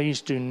that,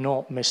 please do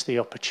not miss the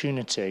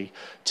opportunity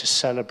to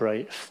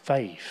celebrate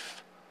faith.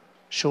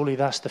 Surely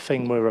that's the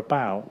thing we're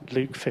about.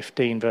 Luke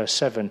 15, verse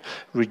 7,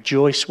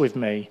 rejoice with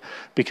me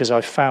because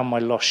I've found my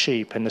lost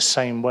sheep. In the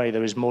same way,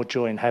 there is more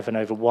joy in heaven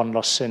over one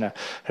lost sinner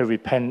who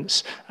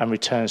repents and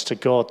returns to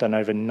God than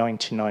over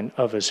 99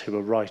 others who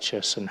are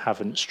righteous and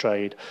haven't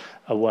strayed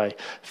away.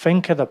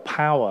 Think of the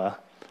power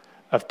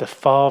of the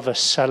Father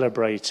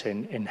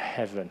celebrating in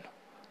heaven.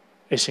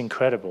 It's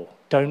incredible.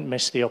 Don't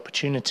miss the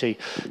opportunity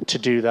to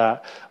do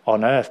that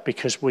on earth,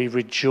 because we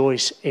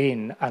rejoice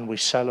in and we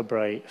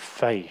celebrate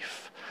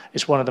faith.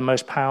 It's one of the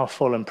most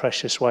powerful and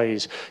precious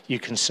ways you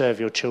can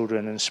serve your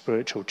children and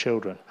spiritual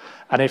children.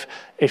 And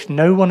if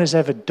no one has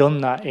ever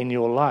done that in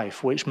your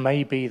life, which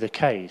may be the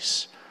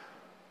case,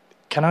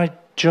 can I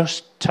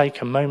just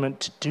take a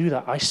moment to do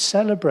that? I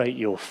celebrate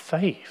your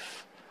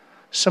faith.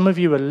 Some of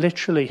you are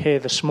literally here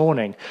this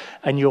morning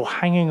and you're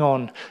hanging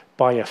on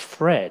by a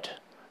thread.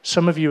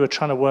 Some of you are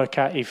trying to work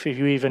out if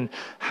you even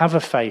have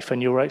a faith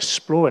and you're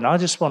exploring. I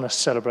just want to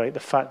celebrate the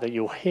fact that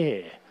you're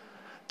here,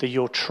 that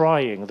you're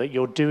trying, that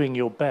you're doing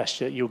your best,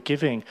 that you're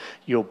giving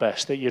your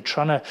best, that you're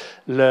trying to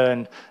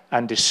learn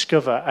and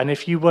discover. And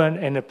if you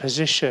weren't in a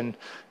position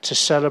to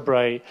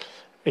celebrate,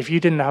 if you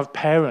didn't have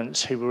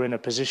parents who were in a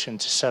position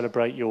to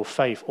celebrate your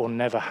faith or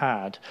never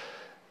had,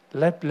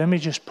 let me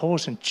just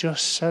pause and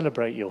just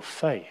celebrate your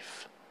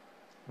faith.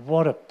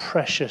 What a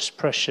precious,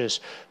 precious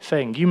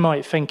thing. You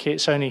might think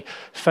it's only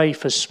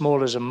faith as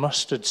small as a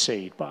mustard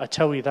seed, but I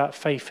tell you that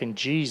faith in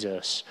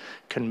Jesus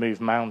can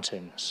move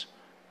mountains.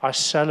 I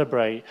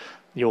celebrate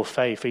your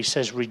faith. He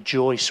says,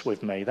 rejoice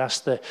with me. That's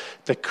the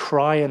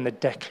cry and the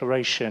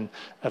declaration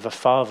of a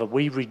father.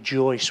 We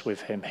rejoice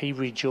with him. He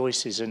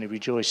rejoices, and he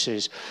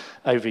rejoices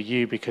over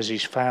you because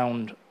he's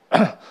found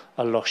a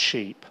lost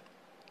sheep.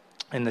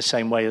 In the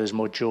same way, there's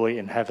more joy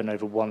in heaven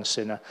over one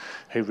sinner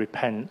who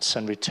repents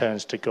and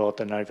returns to God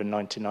than over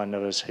 99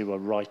 others who are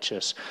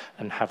righteous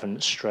and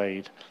haven't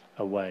strayed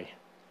away.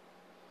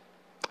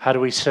 How do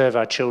we serve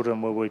our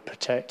children? Well, we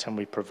protect and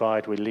we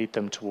provide. We lead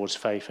them towards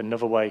faith.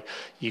 Another way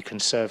you can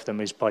serve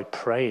them is by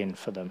praying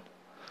for them.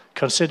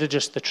 Consider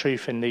just the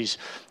truth in these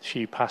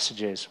few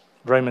passages.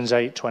 Romans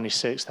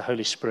 8:26, the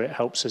Holy Spirit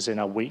helps us in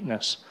our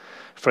weakness.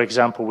 For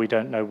example, we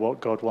don't know what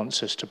God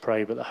wants us to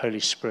pray, but the Holy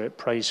Spirit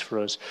prays for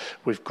us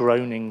with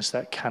groanings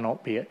that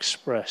cannot be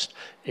expressed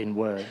in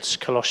words.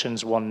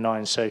 Colossians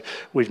 1:9, so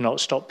we've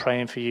not stopped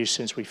praying for you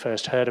since we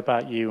first heard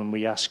about you, and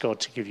we ask God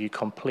to give you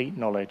complete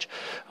knowledge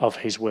of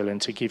his will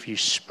and to give you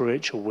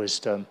spiritual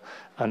wisdom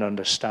and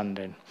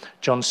understanding.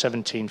 John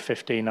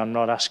 17:15, I'm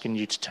not asking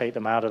you to take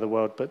them out of the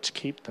world, but to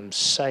keep them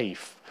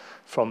safe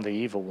from the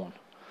evil one.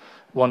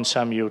 1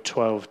 Samuel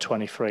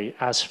 12:23,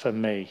 as for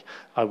me,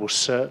 I will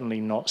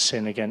certainly not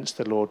sin against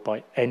the Lord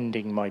by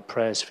ending my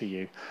prayers for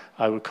you.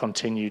 I will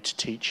continue to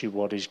teach you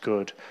what is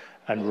good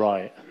and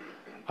right.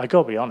 I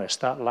got to be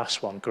honest, that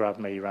last one grabbed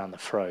me around the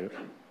throat.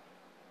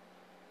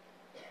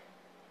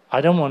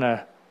 I don't want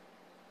to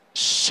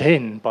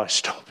sin by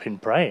stopping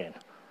praying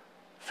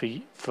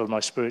for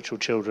my spiritual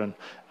children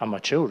and my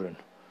children.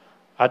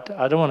 I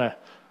don't want to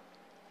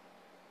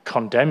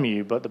condemn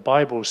you, but the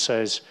Bible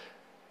says,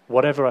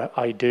 whatever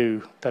I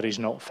do that is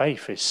not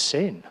faith is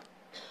sin.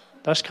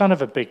 That's kind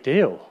of a big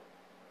deal.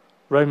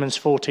 Romans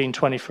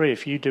 14:23,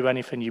 if you do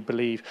anything you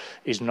believe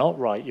is not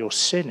right, you're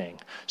sinning.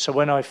 So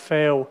when I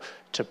fail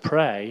to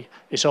pray,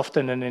 it's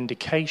often an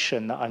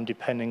indication that I'm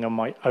depending on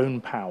my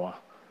own power,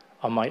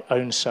 on my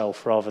own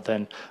self, rather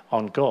than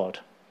on God.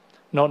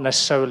 Not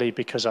necessarily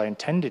because I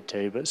intended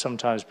to, but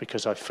sometimes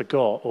because I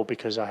forgot or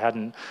because I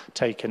hadn't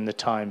taken the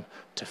time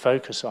to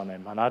focus on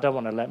him. And I don't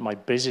want to let my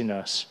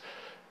busyness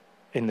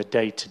in the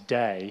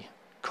day-to-day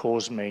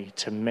cause me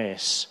to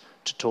miss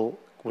to talk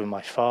with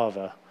my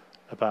Father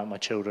about my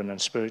children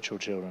and spiritual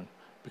children,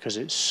 because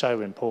it's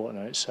so important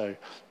and it's so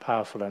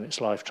powerful and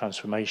it's life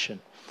transformation.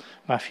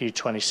 Matthew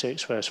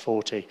 26, verse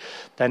 40.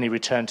 Then he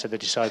returned to the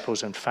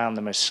disciples and found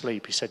them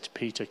asleep. He said to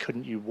Peter,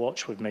 couldn't you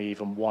watch with me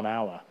even 1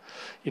 hour?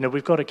 You know,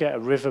 we've got to get a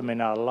rhythm in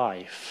our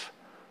life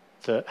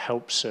that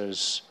helps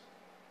us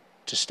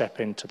to step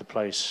into the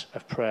place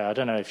of prayer. I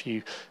don't know if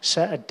you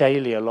set a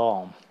daily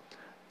alarm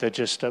that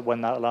just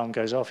when that alarm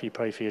goes off, you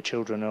pray for your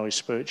children or your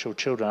spiritual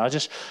children. I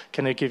just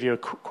kind of give you a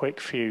quick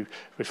few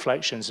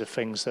reflections of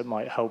things that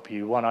might help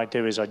you. One I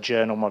do is I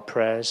journal my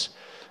prayers.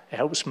 It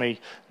helps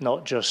me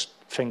not just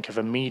think of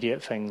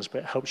immediate things, but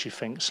it helps you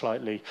think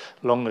slightly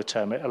longer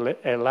term. It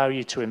allows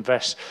you to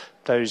invest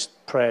those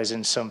prayers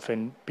in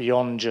something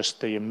beyond just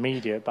the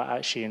immediate, but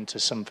actually into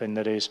something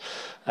that is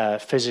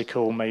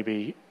physical,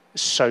 maybe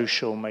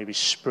social, maybe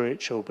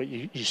spiritual, but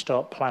you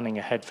start planning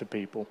ahead for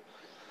people.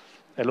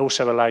 It'll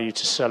also allow you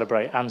to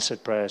celebrate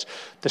answered prayers.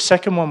 The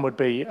second one would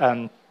be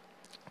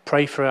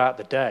pray throughout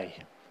the day.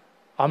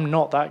 I'm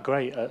not that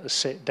great at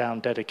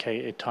sit-down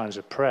dedicated times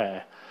of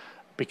prayer,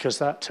 because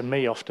that to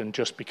me often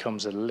just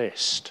becomes a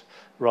list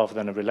rather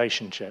than a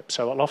relationship.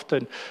 So I'll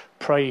often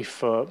pray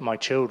for my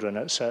children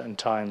at certain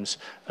times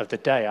of the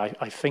day.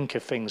 I think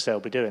of things they'll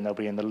be doing. They'll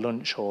be in the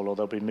lunch hall, or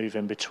they'll be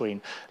moving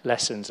between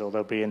lessons, or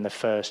they'll be in the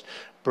first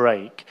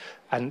break.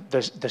 And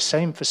the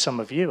same for some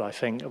of you. I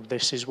think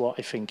this is what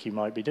I think you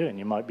might be doing.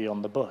 You might be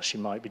on the bus. You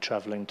might be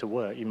traveling to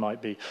work. You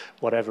might be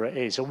whatever it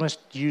is. Almost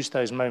use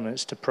those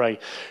moments to pray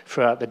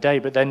throughout the day,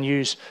 but then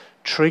use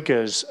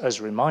triggers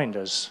as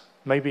reminders.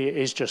 Maybe it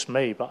is just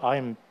me, but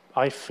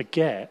I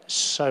forget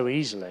so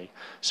easily.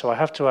 So I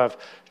have to have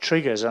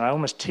triggers, and I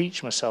almost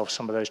teach myself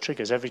some of those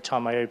triggers. Every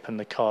time I open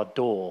the car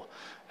door,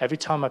 every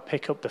time I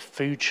pick up the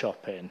food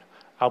shopping,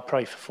 I'll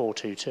pray for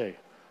 422.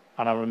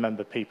 And I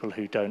remember people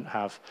who don't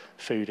have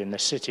food in the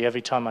city.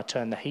 Every time I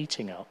turn the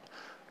heating up,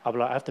 I'll be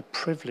like, I have the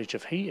privilege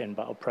of heating,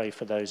 but I'll pray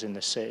for those in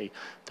the city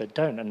that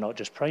don't, and not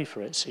just pray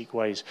for it, seek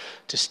ways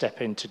to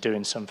step into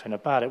doing something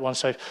about it.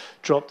 Once I've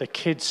dropped the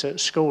kids at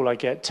school, I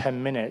get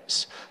 10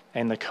 minutes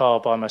in the car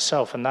by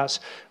myself, and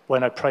that's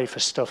when I pray for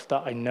stuff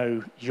that I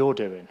know you're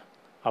doing.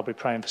 I'll be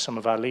praying for some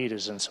of our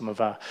leaders and some of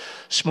our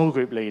small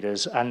group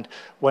leaders, and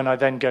when I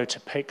then go to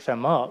pick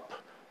them up,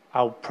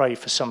 I'll pray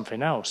for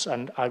something else.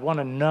 And I want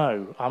to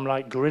know, I'm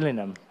like grilling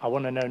them, I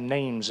want to know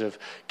names of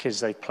kids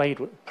they played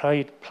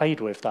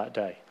with that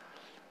day.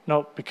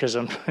 Not because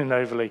I'm being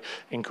overly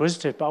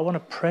inquisitive, but I want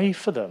to pray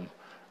for them,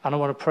 and I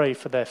want to pray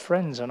for their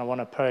friends, and I want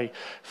to pray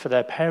for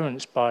their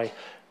parents by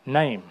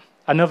name.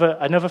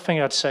 Another thing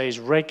I'd say is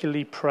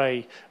regularly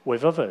pray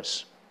with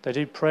others. They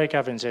do prayer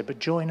gatherings here, but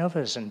join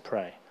others and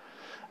pray.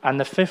 And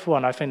the fifth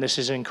one, I think this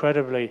is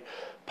incredibly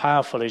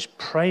powerful, is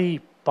pray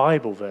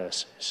Bible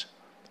verses.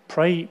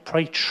 Pray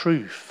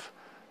truth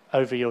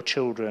over your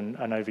children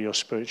and over your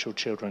spiritual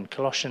children.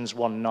 Colossians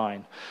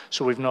 1:9.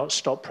 So we've not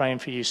stopped praying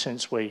for you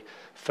since we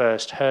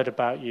first heard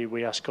about you.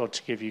 We ask God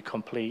to give you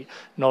complete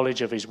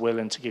knowledge of his will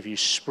and to give you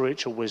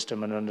spiritual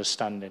wisdom and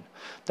understanding.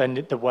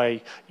 Then the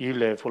way you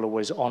live will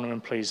always honor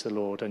and please the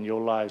Lord, and your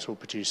lives will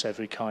produce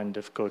every kind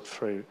of good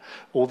fruit.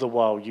 All the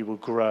while you will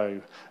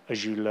grow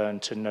as you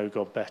learn to know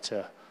God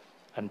better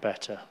and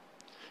better.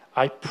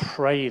 I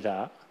pray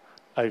that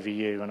over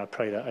you, and I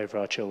pray that over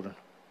our children,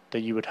 that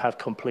you would have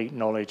complete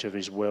knowledge of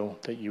his will,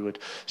 that you would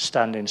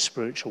stand in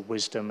spiritual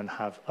wisdom and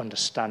have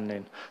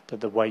understanding, that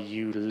the way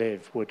you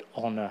live would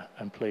honor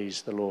and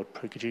please the Lord,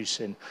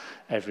 producing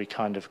every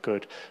kind of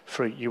good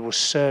fruit. You will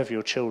serve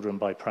your children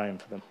by praying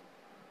for them.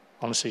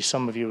 Honestly,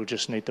 some of you will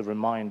just need the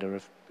reminder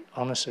of,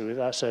 honestly,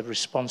 that's a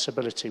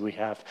responsibility we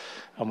have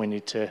and we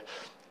need to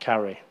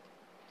carry.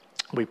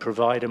 We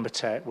provide and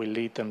protect, we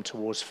lead them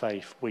towards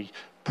faith, we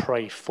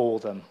pray for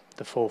them.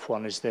 The fourth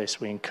one is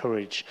this: we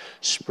encourage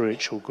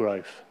spiritual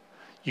growth.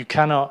 You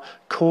cannot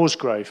cause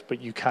growth, but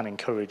you can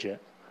encourage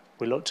it.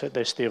 We looked at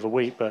this the other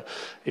week, but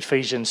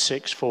Ephesians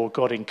 6:4,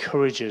 God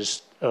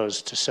encourages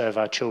us to serve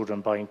our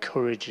children by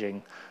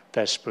encouraging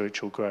their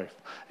spiritual growth.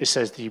 It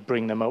says that you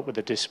bring them up with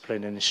the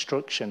discipline and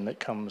instruction that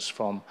comes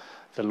from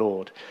the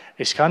Lord.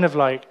 It's kind of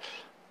like,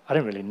 I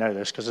don't really know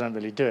this because I don't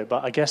really do it,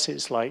 but I guess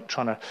it's like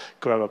trying to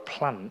grow a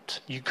plant.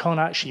 You can't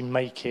actually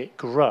make it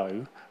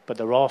grow, but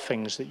there are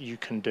things that you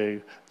can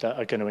do that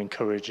are going to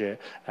encourage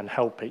it and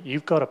help it.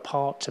 You've got a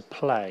part to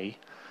play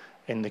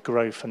in the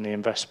growth and the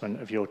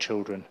investment of your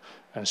children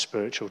and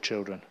spiritual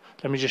children.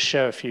 Let me just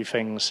share a few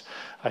things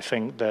I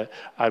think that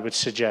I would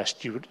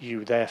suggest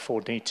you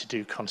therefore need to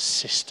do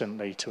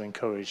consistently to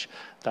encourage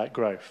that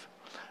growth.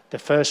 The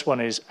first one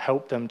is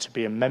help them to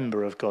be a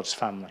member of God's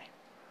family.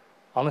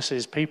 Honestly,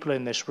 there's people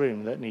in this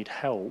room that need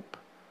help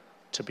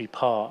to be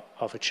part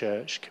of a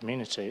church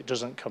community. It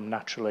doesn't come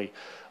naturally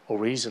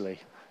or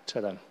easily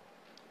to them.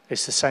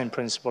 It's the same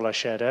principle I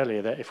shared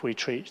earlier, that if we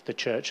treat the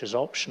church as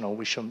optional,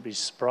 we shouldn't be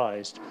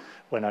surprised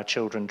when our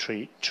children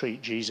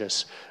treat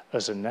Jesus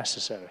as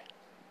unnecessary.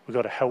 We've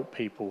got to help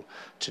people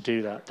to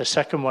do that. The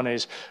second one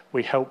is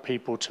we help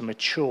people to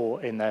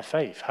mature in their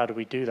faith. How do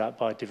we do that?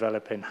 By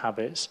developing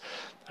habits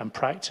and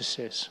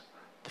practices.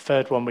 The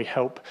third one, we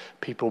help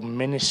people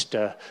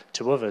minister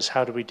to others.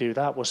 How do we do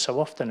that? Well, so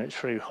often it's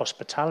through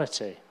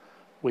hospitality.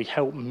 We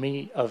help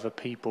meet other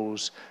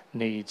people's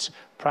needs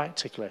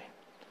practically.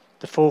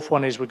 The fourth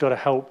one is we've got to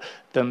help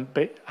them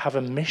have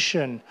a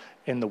mission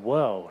in the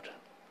world.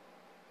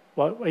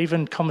 Well,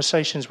 even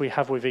conversations we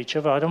have with each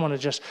other, I don't want to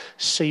just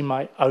see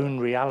my own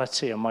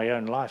reality and my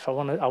own life. I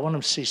want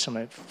them to see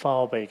something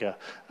far bigger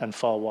and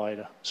far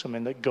wider,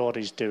 something that God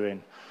is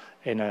doing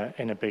in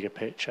a bigger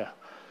picture.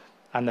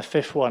 And the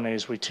fifth one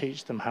is we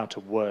teach them how to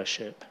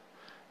worship.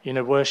 You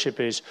know,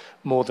 worship is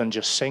more than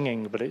just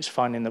singing, but it's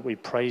finding that we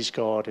praise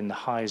God in the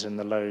highs and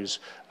the lows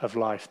of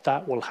life.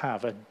 That will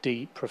have a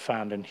deep,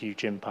 profound, and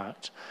huge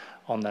impact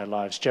on their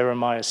lives.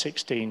 Jeremiah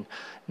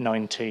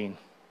 16:19.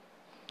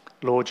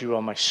 Lord, you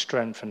are my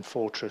strength and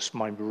fortress,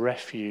 my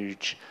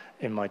refuge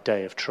in my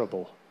day of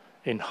trouble.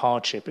 In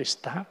hardship, is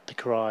that the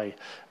cry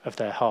of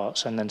their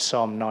hearts? And then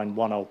Psalm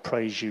 9:1, I'll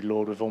praise you,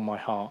 Lord, with all my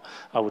heart.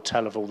 I will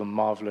tell of all the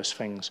marvelous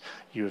things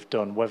you have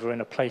done. Whether in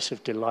a place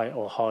of delight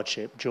or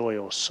hardship, joy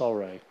or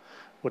sorrow,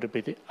 would it be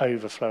the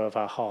overflow of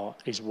our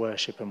heart is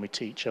worship, and we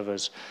teach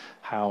others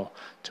how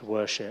to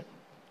worship.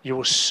 You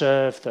will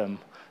serve them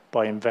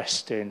by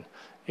investing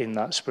in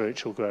that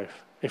spiritual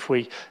growth. If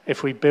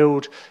we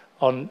build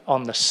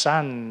on the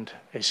sand,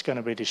 it's going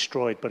to be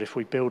destroyed. But if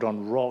we build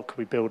on rock,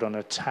 we build on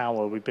a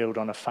tower, we build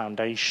on a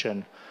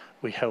foundation,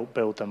 we help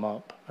build them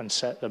up and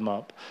set them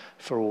up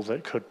for all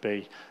that could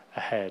be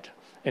ahead.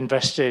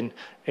 Investing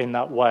in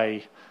that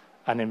way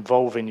and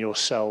involving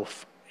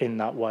yourself in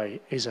that way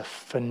is a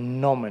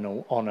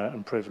phenomenal honour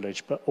and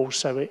privilege, but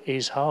also it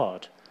is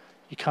hard.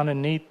 You kind of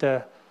need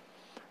the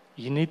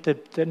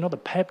not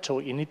the pep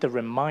talk, you need the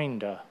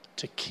reminder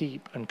to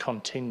keep and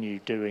continue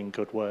doing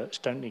good works.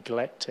 Don't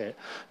neglect it.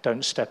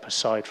 Don't step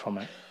aside from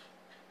it.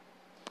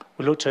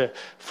 We looked at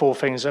 4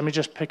 things. Let me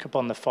just pick up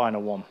on the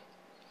final one.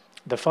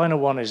 The final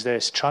one is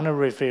this: trying to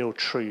reveal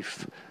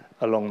truth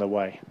along the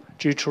way.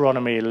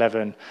 Deuteronomy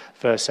 11,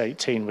 verse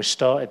 18. We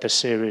started the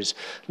series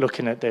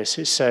looking at this.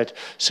 It said,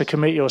 so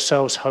commit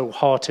yourselves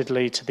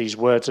wholeheartedly to these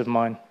words of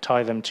mine.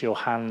 Tie them to your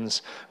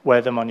hands.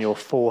 Wear them on your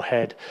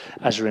forehead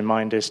as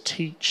reminders.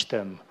 Teach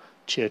them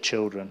to your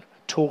children.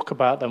 Talk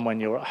about them when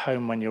you're at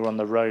home, when you're on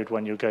the road,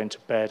 when you're going to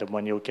bed, and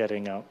when you're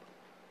getting up.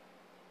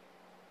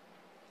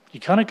 You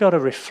kind of got to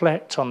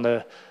reflect on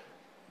the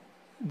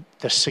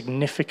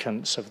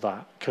significance of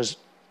that, because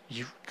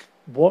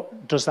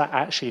what does that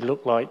actually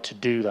look like to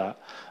do that?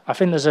 I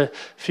think there's a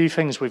few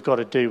things we've got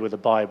to do with the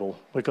Bible.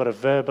 We've got to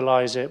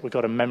verbalize it, we've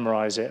got to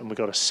memorize it, and we've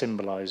got to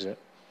symbolize it.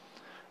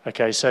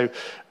 Okay, so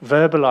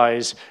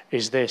verbalize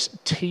is this: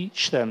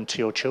 teach them to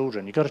your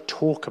children. You've got to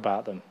talk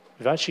about them.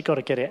 We've actually got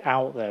to get it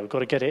out there. We've got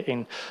to get it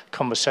in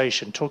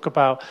conversation. Talk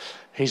about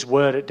his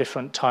word at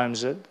different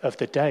times of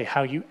the day.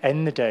 How you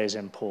end the day is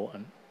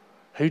important.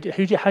 How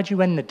do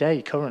you end the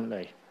day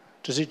currently?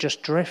 Does it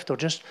just drift, or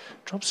just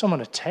drop someone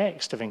a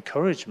text of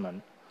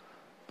encouragement?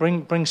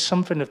 Bring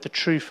something of the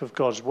truth of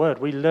God's word.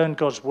 We learn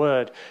God's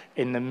word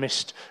in the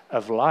midst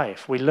of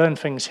life. We learn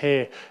things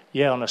here,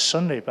 on a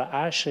Sunday, but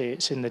actually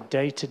it's in the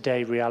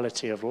day-to-day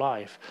reality of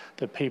life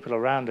that people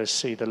around us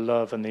see the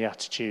love and the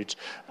attitudes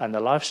and the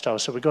lifestyle.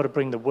 So we've got to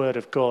bring the word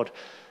of God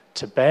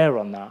to bear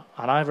on that.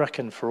 And I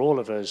reckon for all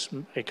of us,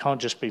 it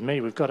can't just be me.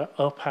 We've got to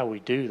up how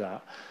we do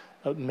that.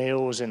 At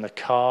meals, in the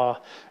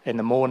car, in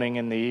the morning,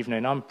 in the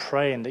evening. I'm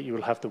praying that you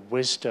will have the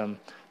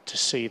wisdom to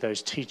see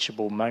those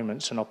teachable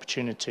moments and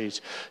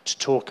opportunities to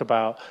talk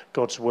about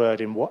God's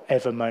word in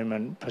whatever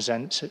moment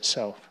presents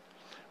itself.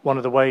 One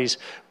of the ways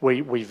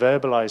we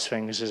verbalize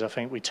things is, I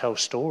think, we tell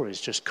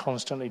stories, just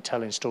constantly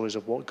telling stories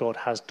of what God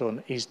has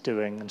done, is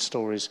doing, and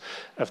stories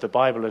of the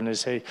Bible. And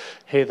as you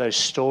hear those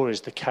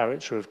stories, the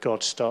character of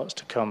God starts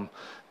to come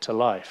to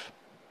life.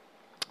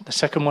 The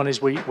second one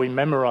is we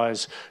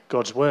memorize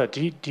God's word.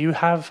 Do you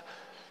have...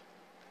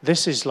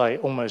 This is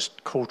like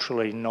almost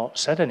culturally not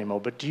said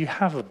anymore, but do you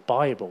have a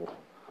Bible?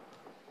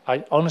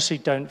 I honestly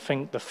don't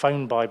think the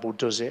phone Bible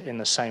does it in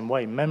the same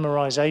way.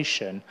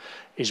 Memorization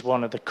is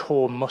one of the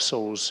core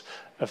muscles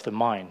of the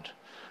mind.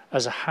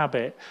 As a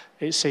habit,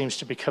 it seems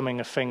to be becoming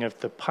a thing of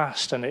the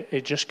past, and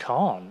it just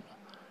can't.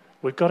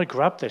 We've got to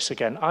grab this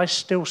again. I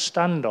still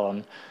stand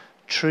on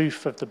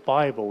truth of the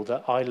Bible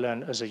that I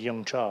learned as a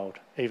young child.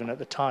 Even at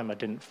the time, I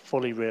didn't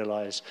fully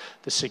realize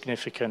the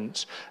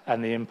significance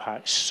and the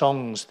impact.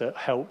 Songs that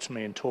helped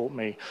me and taught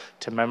me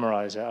to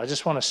memorize it. I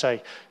just want to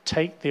say,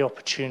 take the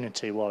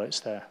opportunity while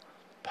it's there.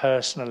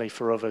 Personally,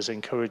 for others,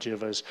 encourage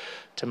others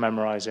to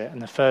memorize it.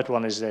 And the third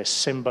one is this: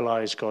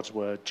 symbolize God's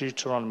word.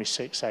 Deuteronomy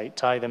 6:8.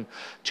 Tie them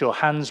to your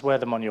hands, wear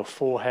them on your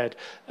forehead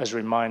as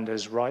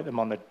reminders, write them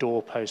on the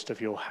doorpost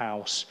of your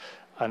house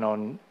and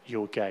on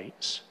your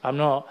gates.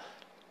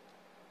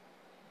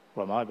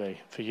 Well, it might be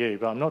for you,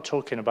 but I'm not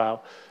talking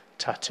about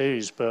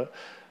tattoos, but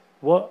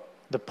What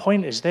the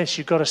point is this: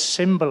 you've got to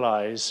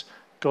symbolize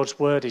God's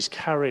word is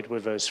carried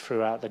with us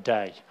throughout the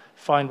day.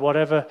 Find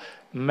whatever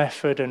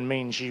method and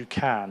means you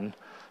can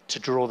to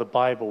draw the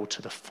Bible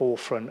to the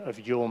forefront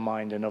of your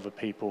mind and other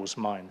people's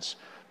minds.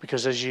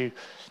 Because as you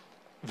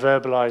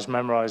verbalize,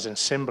 memorize, and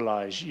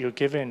symbolize, you're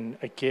given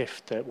a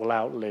gift that will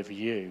outlive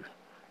you.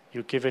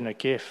 You're given a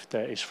gift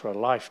that is for a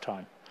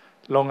lifetime.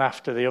 Long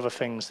after the other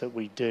things that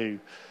we do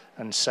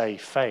and say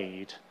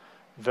fade,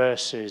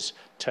 verses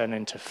turn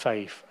into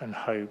faith and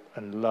hope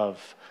and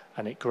love,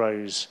 and it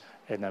grows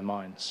in their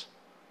minds.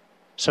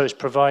 So it's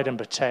provide and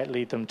protect,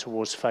 lead them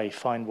towards faith,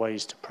 find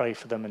ways to pray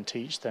for them and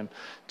teach them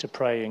to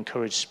pray,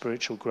 encourage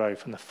spiritual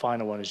growth. And the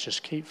final one is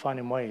just keep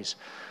finding ways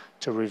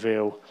to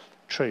reveal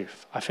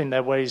truth. I think there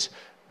are ways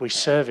we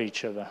serve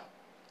each other.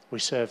 We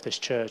serve this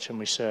church and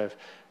we serve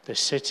this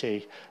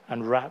city,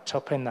 and wrapped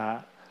up in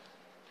that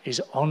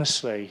is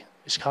honestly,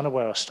 it's kind of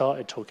where I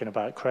started talking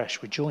about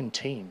Creche. We join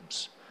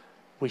teams.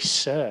 We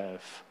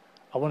serve.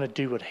 I want to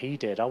do what he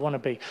did. I want to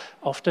be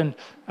often,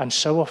 and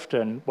so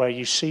often, where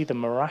you see the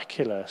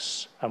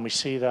miraculous, and we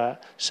see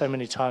that so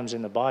many times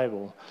in the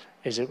Bible,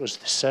 is it was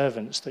the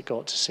servants that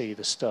got to see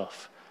the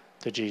stuff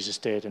that Jesus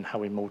did and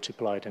how he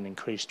multiplied and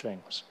increased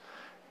things.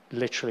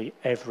 Literally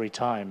every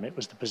time it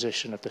was the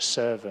position of the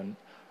servant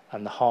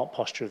and the heart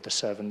posture of the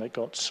servant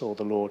that saw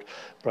the Lord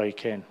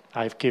break in.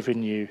 I've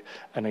given you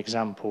an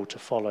example to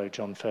follow,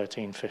 John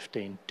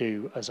 13:15.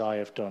 Do as I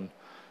have done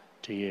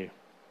to you.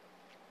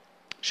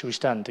 Shall we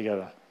stand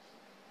together?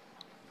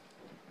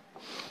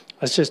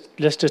 Let's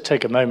just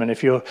take a moment.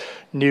 If you're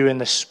new in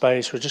this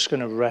space, we're just going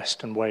to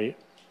rest and wait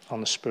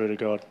on the Spirit of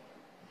God.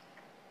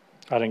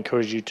 I'd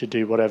encourage you to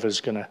do whatever's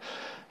going to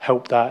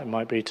help that. It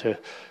might be to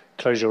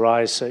close your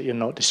eyes so that you're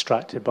not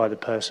distracted by the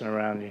person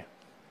around you.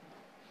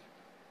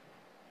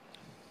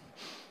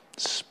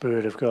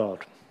 Spirit of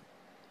God,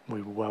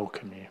 we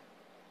welcome you.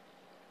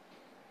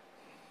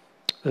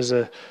 There's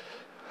a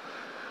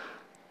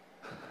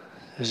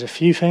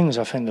few things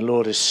I think the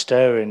Lord is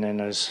stirring in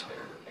us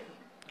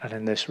and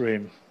in this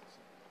room.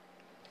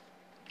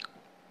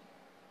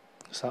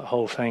 It's that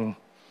whole thing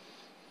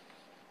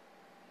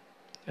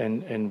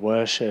in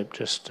worship,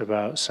 just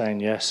about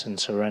saying yes and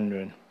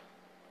surrendering.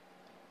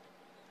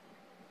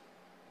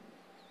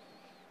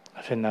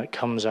 I think that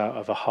comes out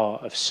of a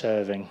heart of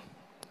serving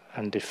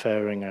and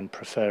deferring and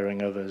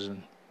preferring others.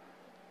 And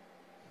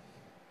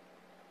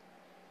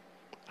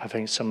I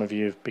think some of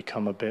you have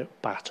become a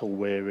bit battle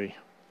weary,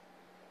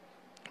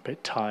 a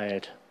bit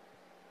tired,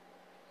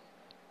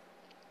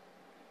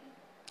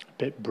 a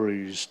bit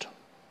bruised.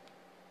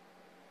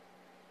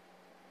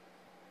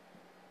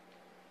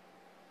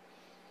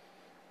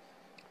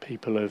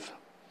 People have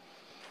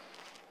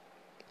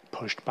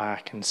pushed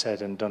back and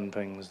said and done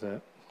things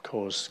that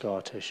cause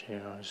scar tissue.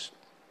 I was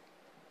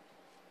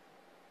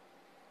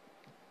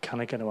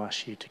kind of going to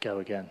ask you to go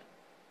again.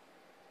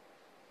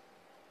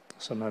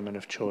 It's a moment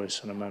of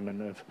choice and a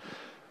moment of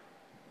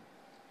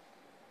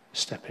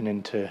stepping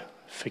into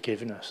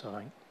forgiveness, I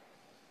think.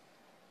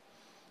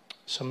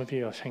 Some of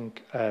you, I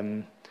think,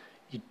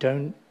 you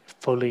don't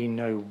fully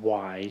know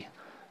why.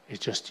 It's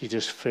just, you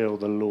just feel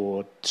the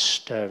Lord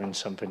stirring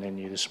something in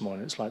you this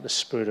morning. It's like the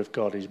Spirit of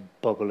God is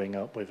bubbling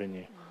up within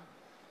you.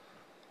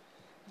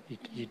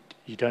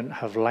 You don't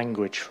have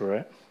language for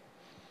it,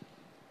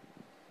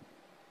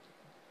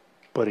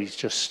 but he's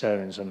just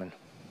stirring something.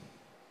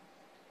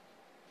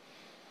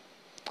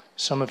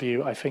 Some of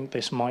you, I think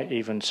this might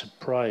even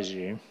surprise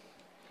you,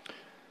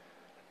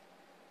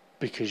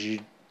 because you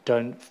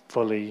don't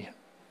fully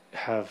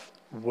have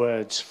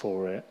words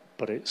for it,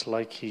 but it's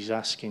like he's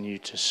asking you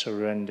to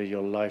surrender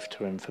your life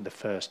to him for the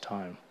first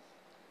time.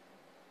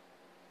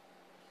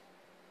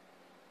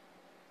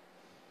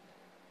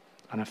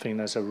 And I think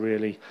that's a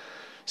really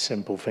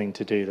simple thing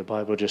to do. The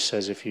Bible just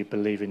says if you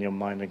believe in your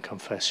mind and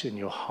confess in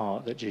your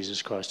heart that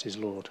Jesus Christ is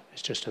Lord,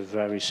 it's just a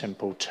very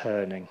simple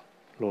turning.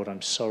 Lord,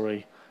 I'm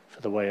sorry for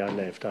the way I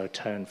lived. I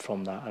turn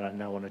from that and I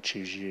now want to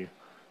choose you.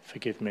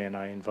 Forgive me, and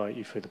I invite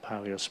you through the power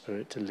of your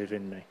Spirit to live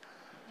in me.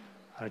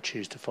 I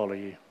choose to follow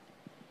you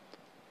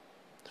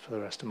for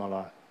the rest of my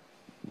life.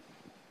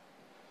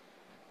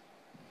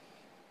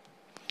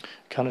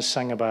 Kind of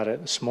sang about it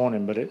this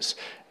morning, but it's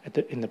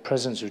in the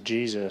presence of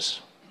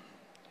Jesus,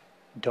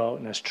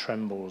 darkness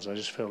trembles. I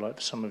just feel like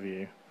for some of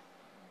you,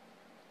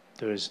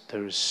 there is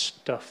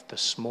stuff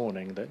this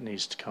morning that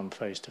needs to come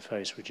face to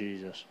face with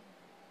Jesus.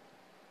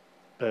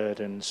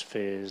 Burdens,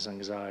 fears,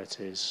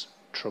 anxieties,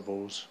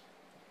 troubles,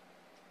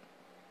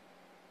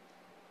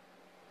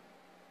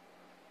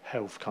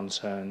 health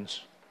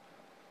concerns.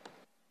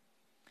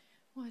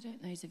 Why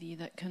don't those of you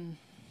that can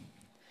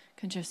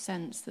just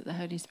sense that the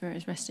Holy Spirit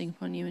is resting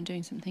upon you and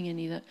doing something in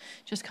you, that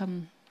just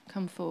come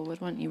forward?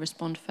 Why don't you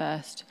respond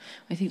first?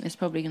 I think there's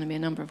probably going to be a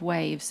number of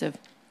waves of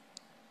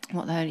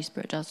what the Holy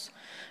Spirit does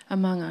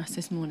among us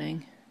this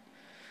morning.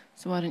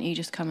 So why don't you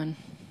just come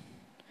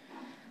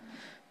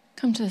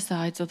to the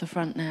sides or the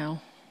front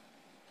now?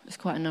 There's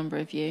quite a number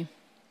of you.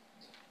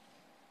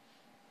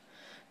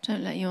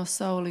 Don't let your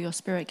soul or your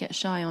spirit get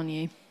shy on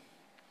you.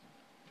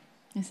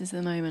 This is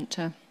the moment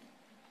to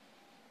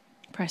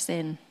press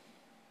in.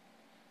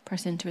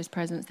 Press into his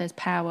presence. There's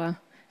power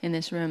in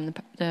this room.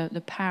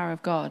 The power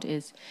of God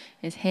is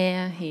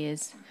here. He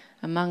is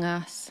among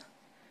us.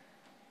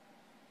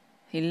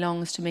 He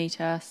longs to meet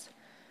us.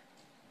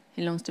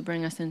 He longs to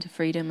bring us into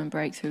freedom and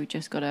breakthrough. We've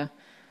just got to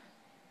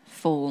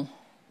fall.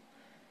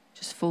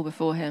 Just fall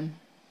before him.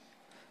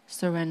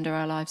 Surrender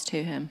our lives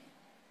to him.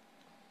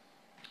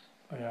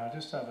 Yeah, I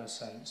just have a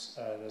sense,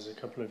 there's a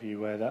couple of you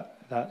where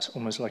that's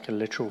almost like a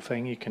literal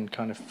thing. You can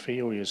kind of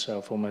feel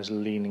yourself almost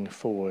leaning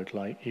forward,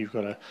 like you've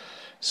got a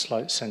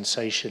slight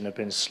sensation of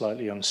being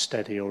slightly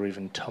unsteady or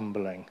even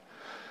tumbling.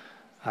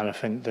 And I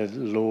think the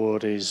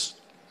Lord is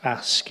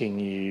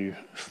asking you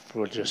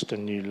for just a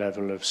new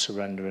level of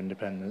surrender and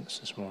dependence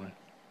this morning.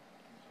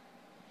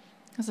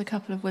 There's a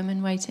couple of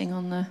women waiting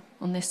on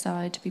this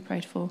side to be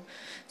prayed for.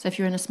 So if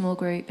you're in a small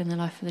group in the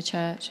life of the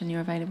church and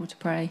you're available to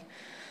pray,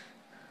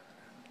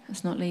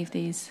 let's not leave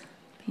these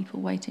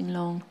people waiting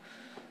long.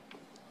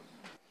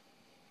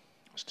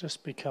 Let's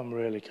just become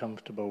really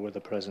comfortable with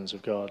the presence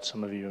of God.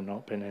 Some of you have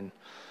not been in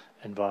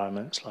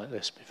environments like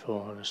this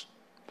before.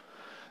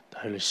 The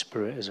Holy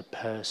Spirit is a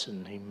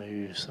person. He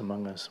moves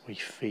among us. We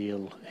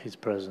feel his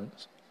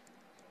presence.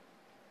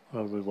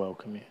 Lord, we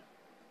welcome you.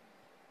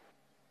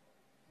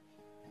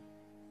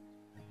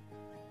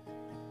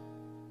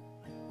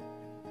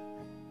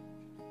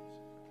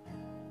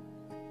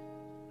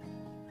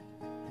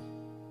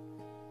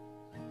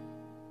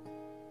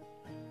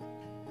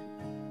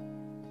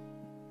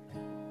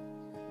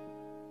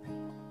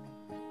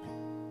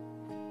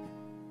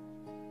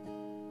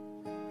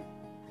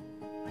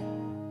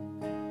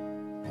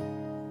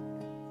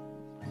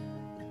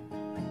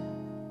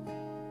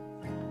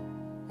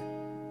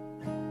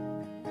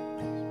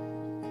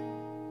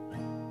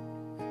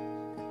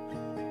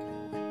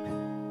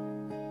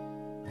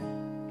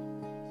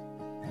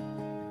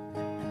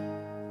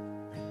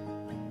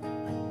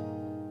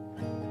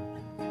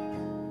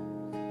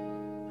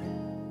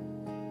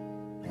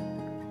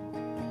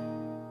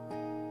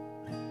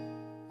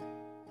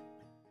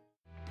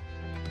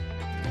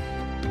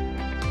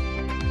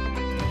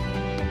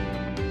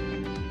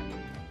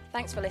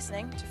 Thanks for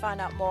listening. To find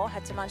out more,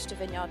 head to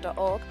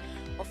manchestervineyard.org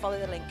or follow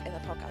the link in the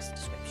podcast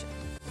description.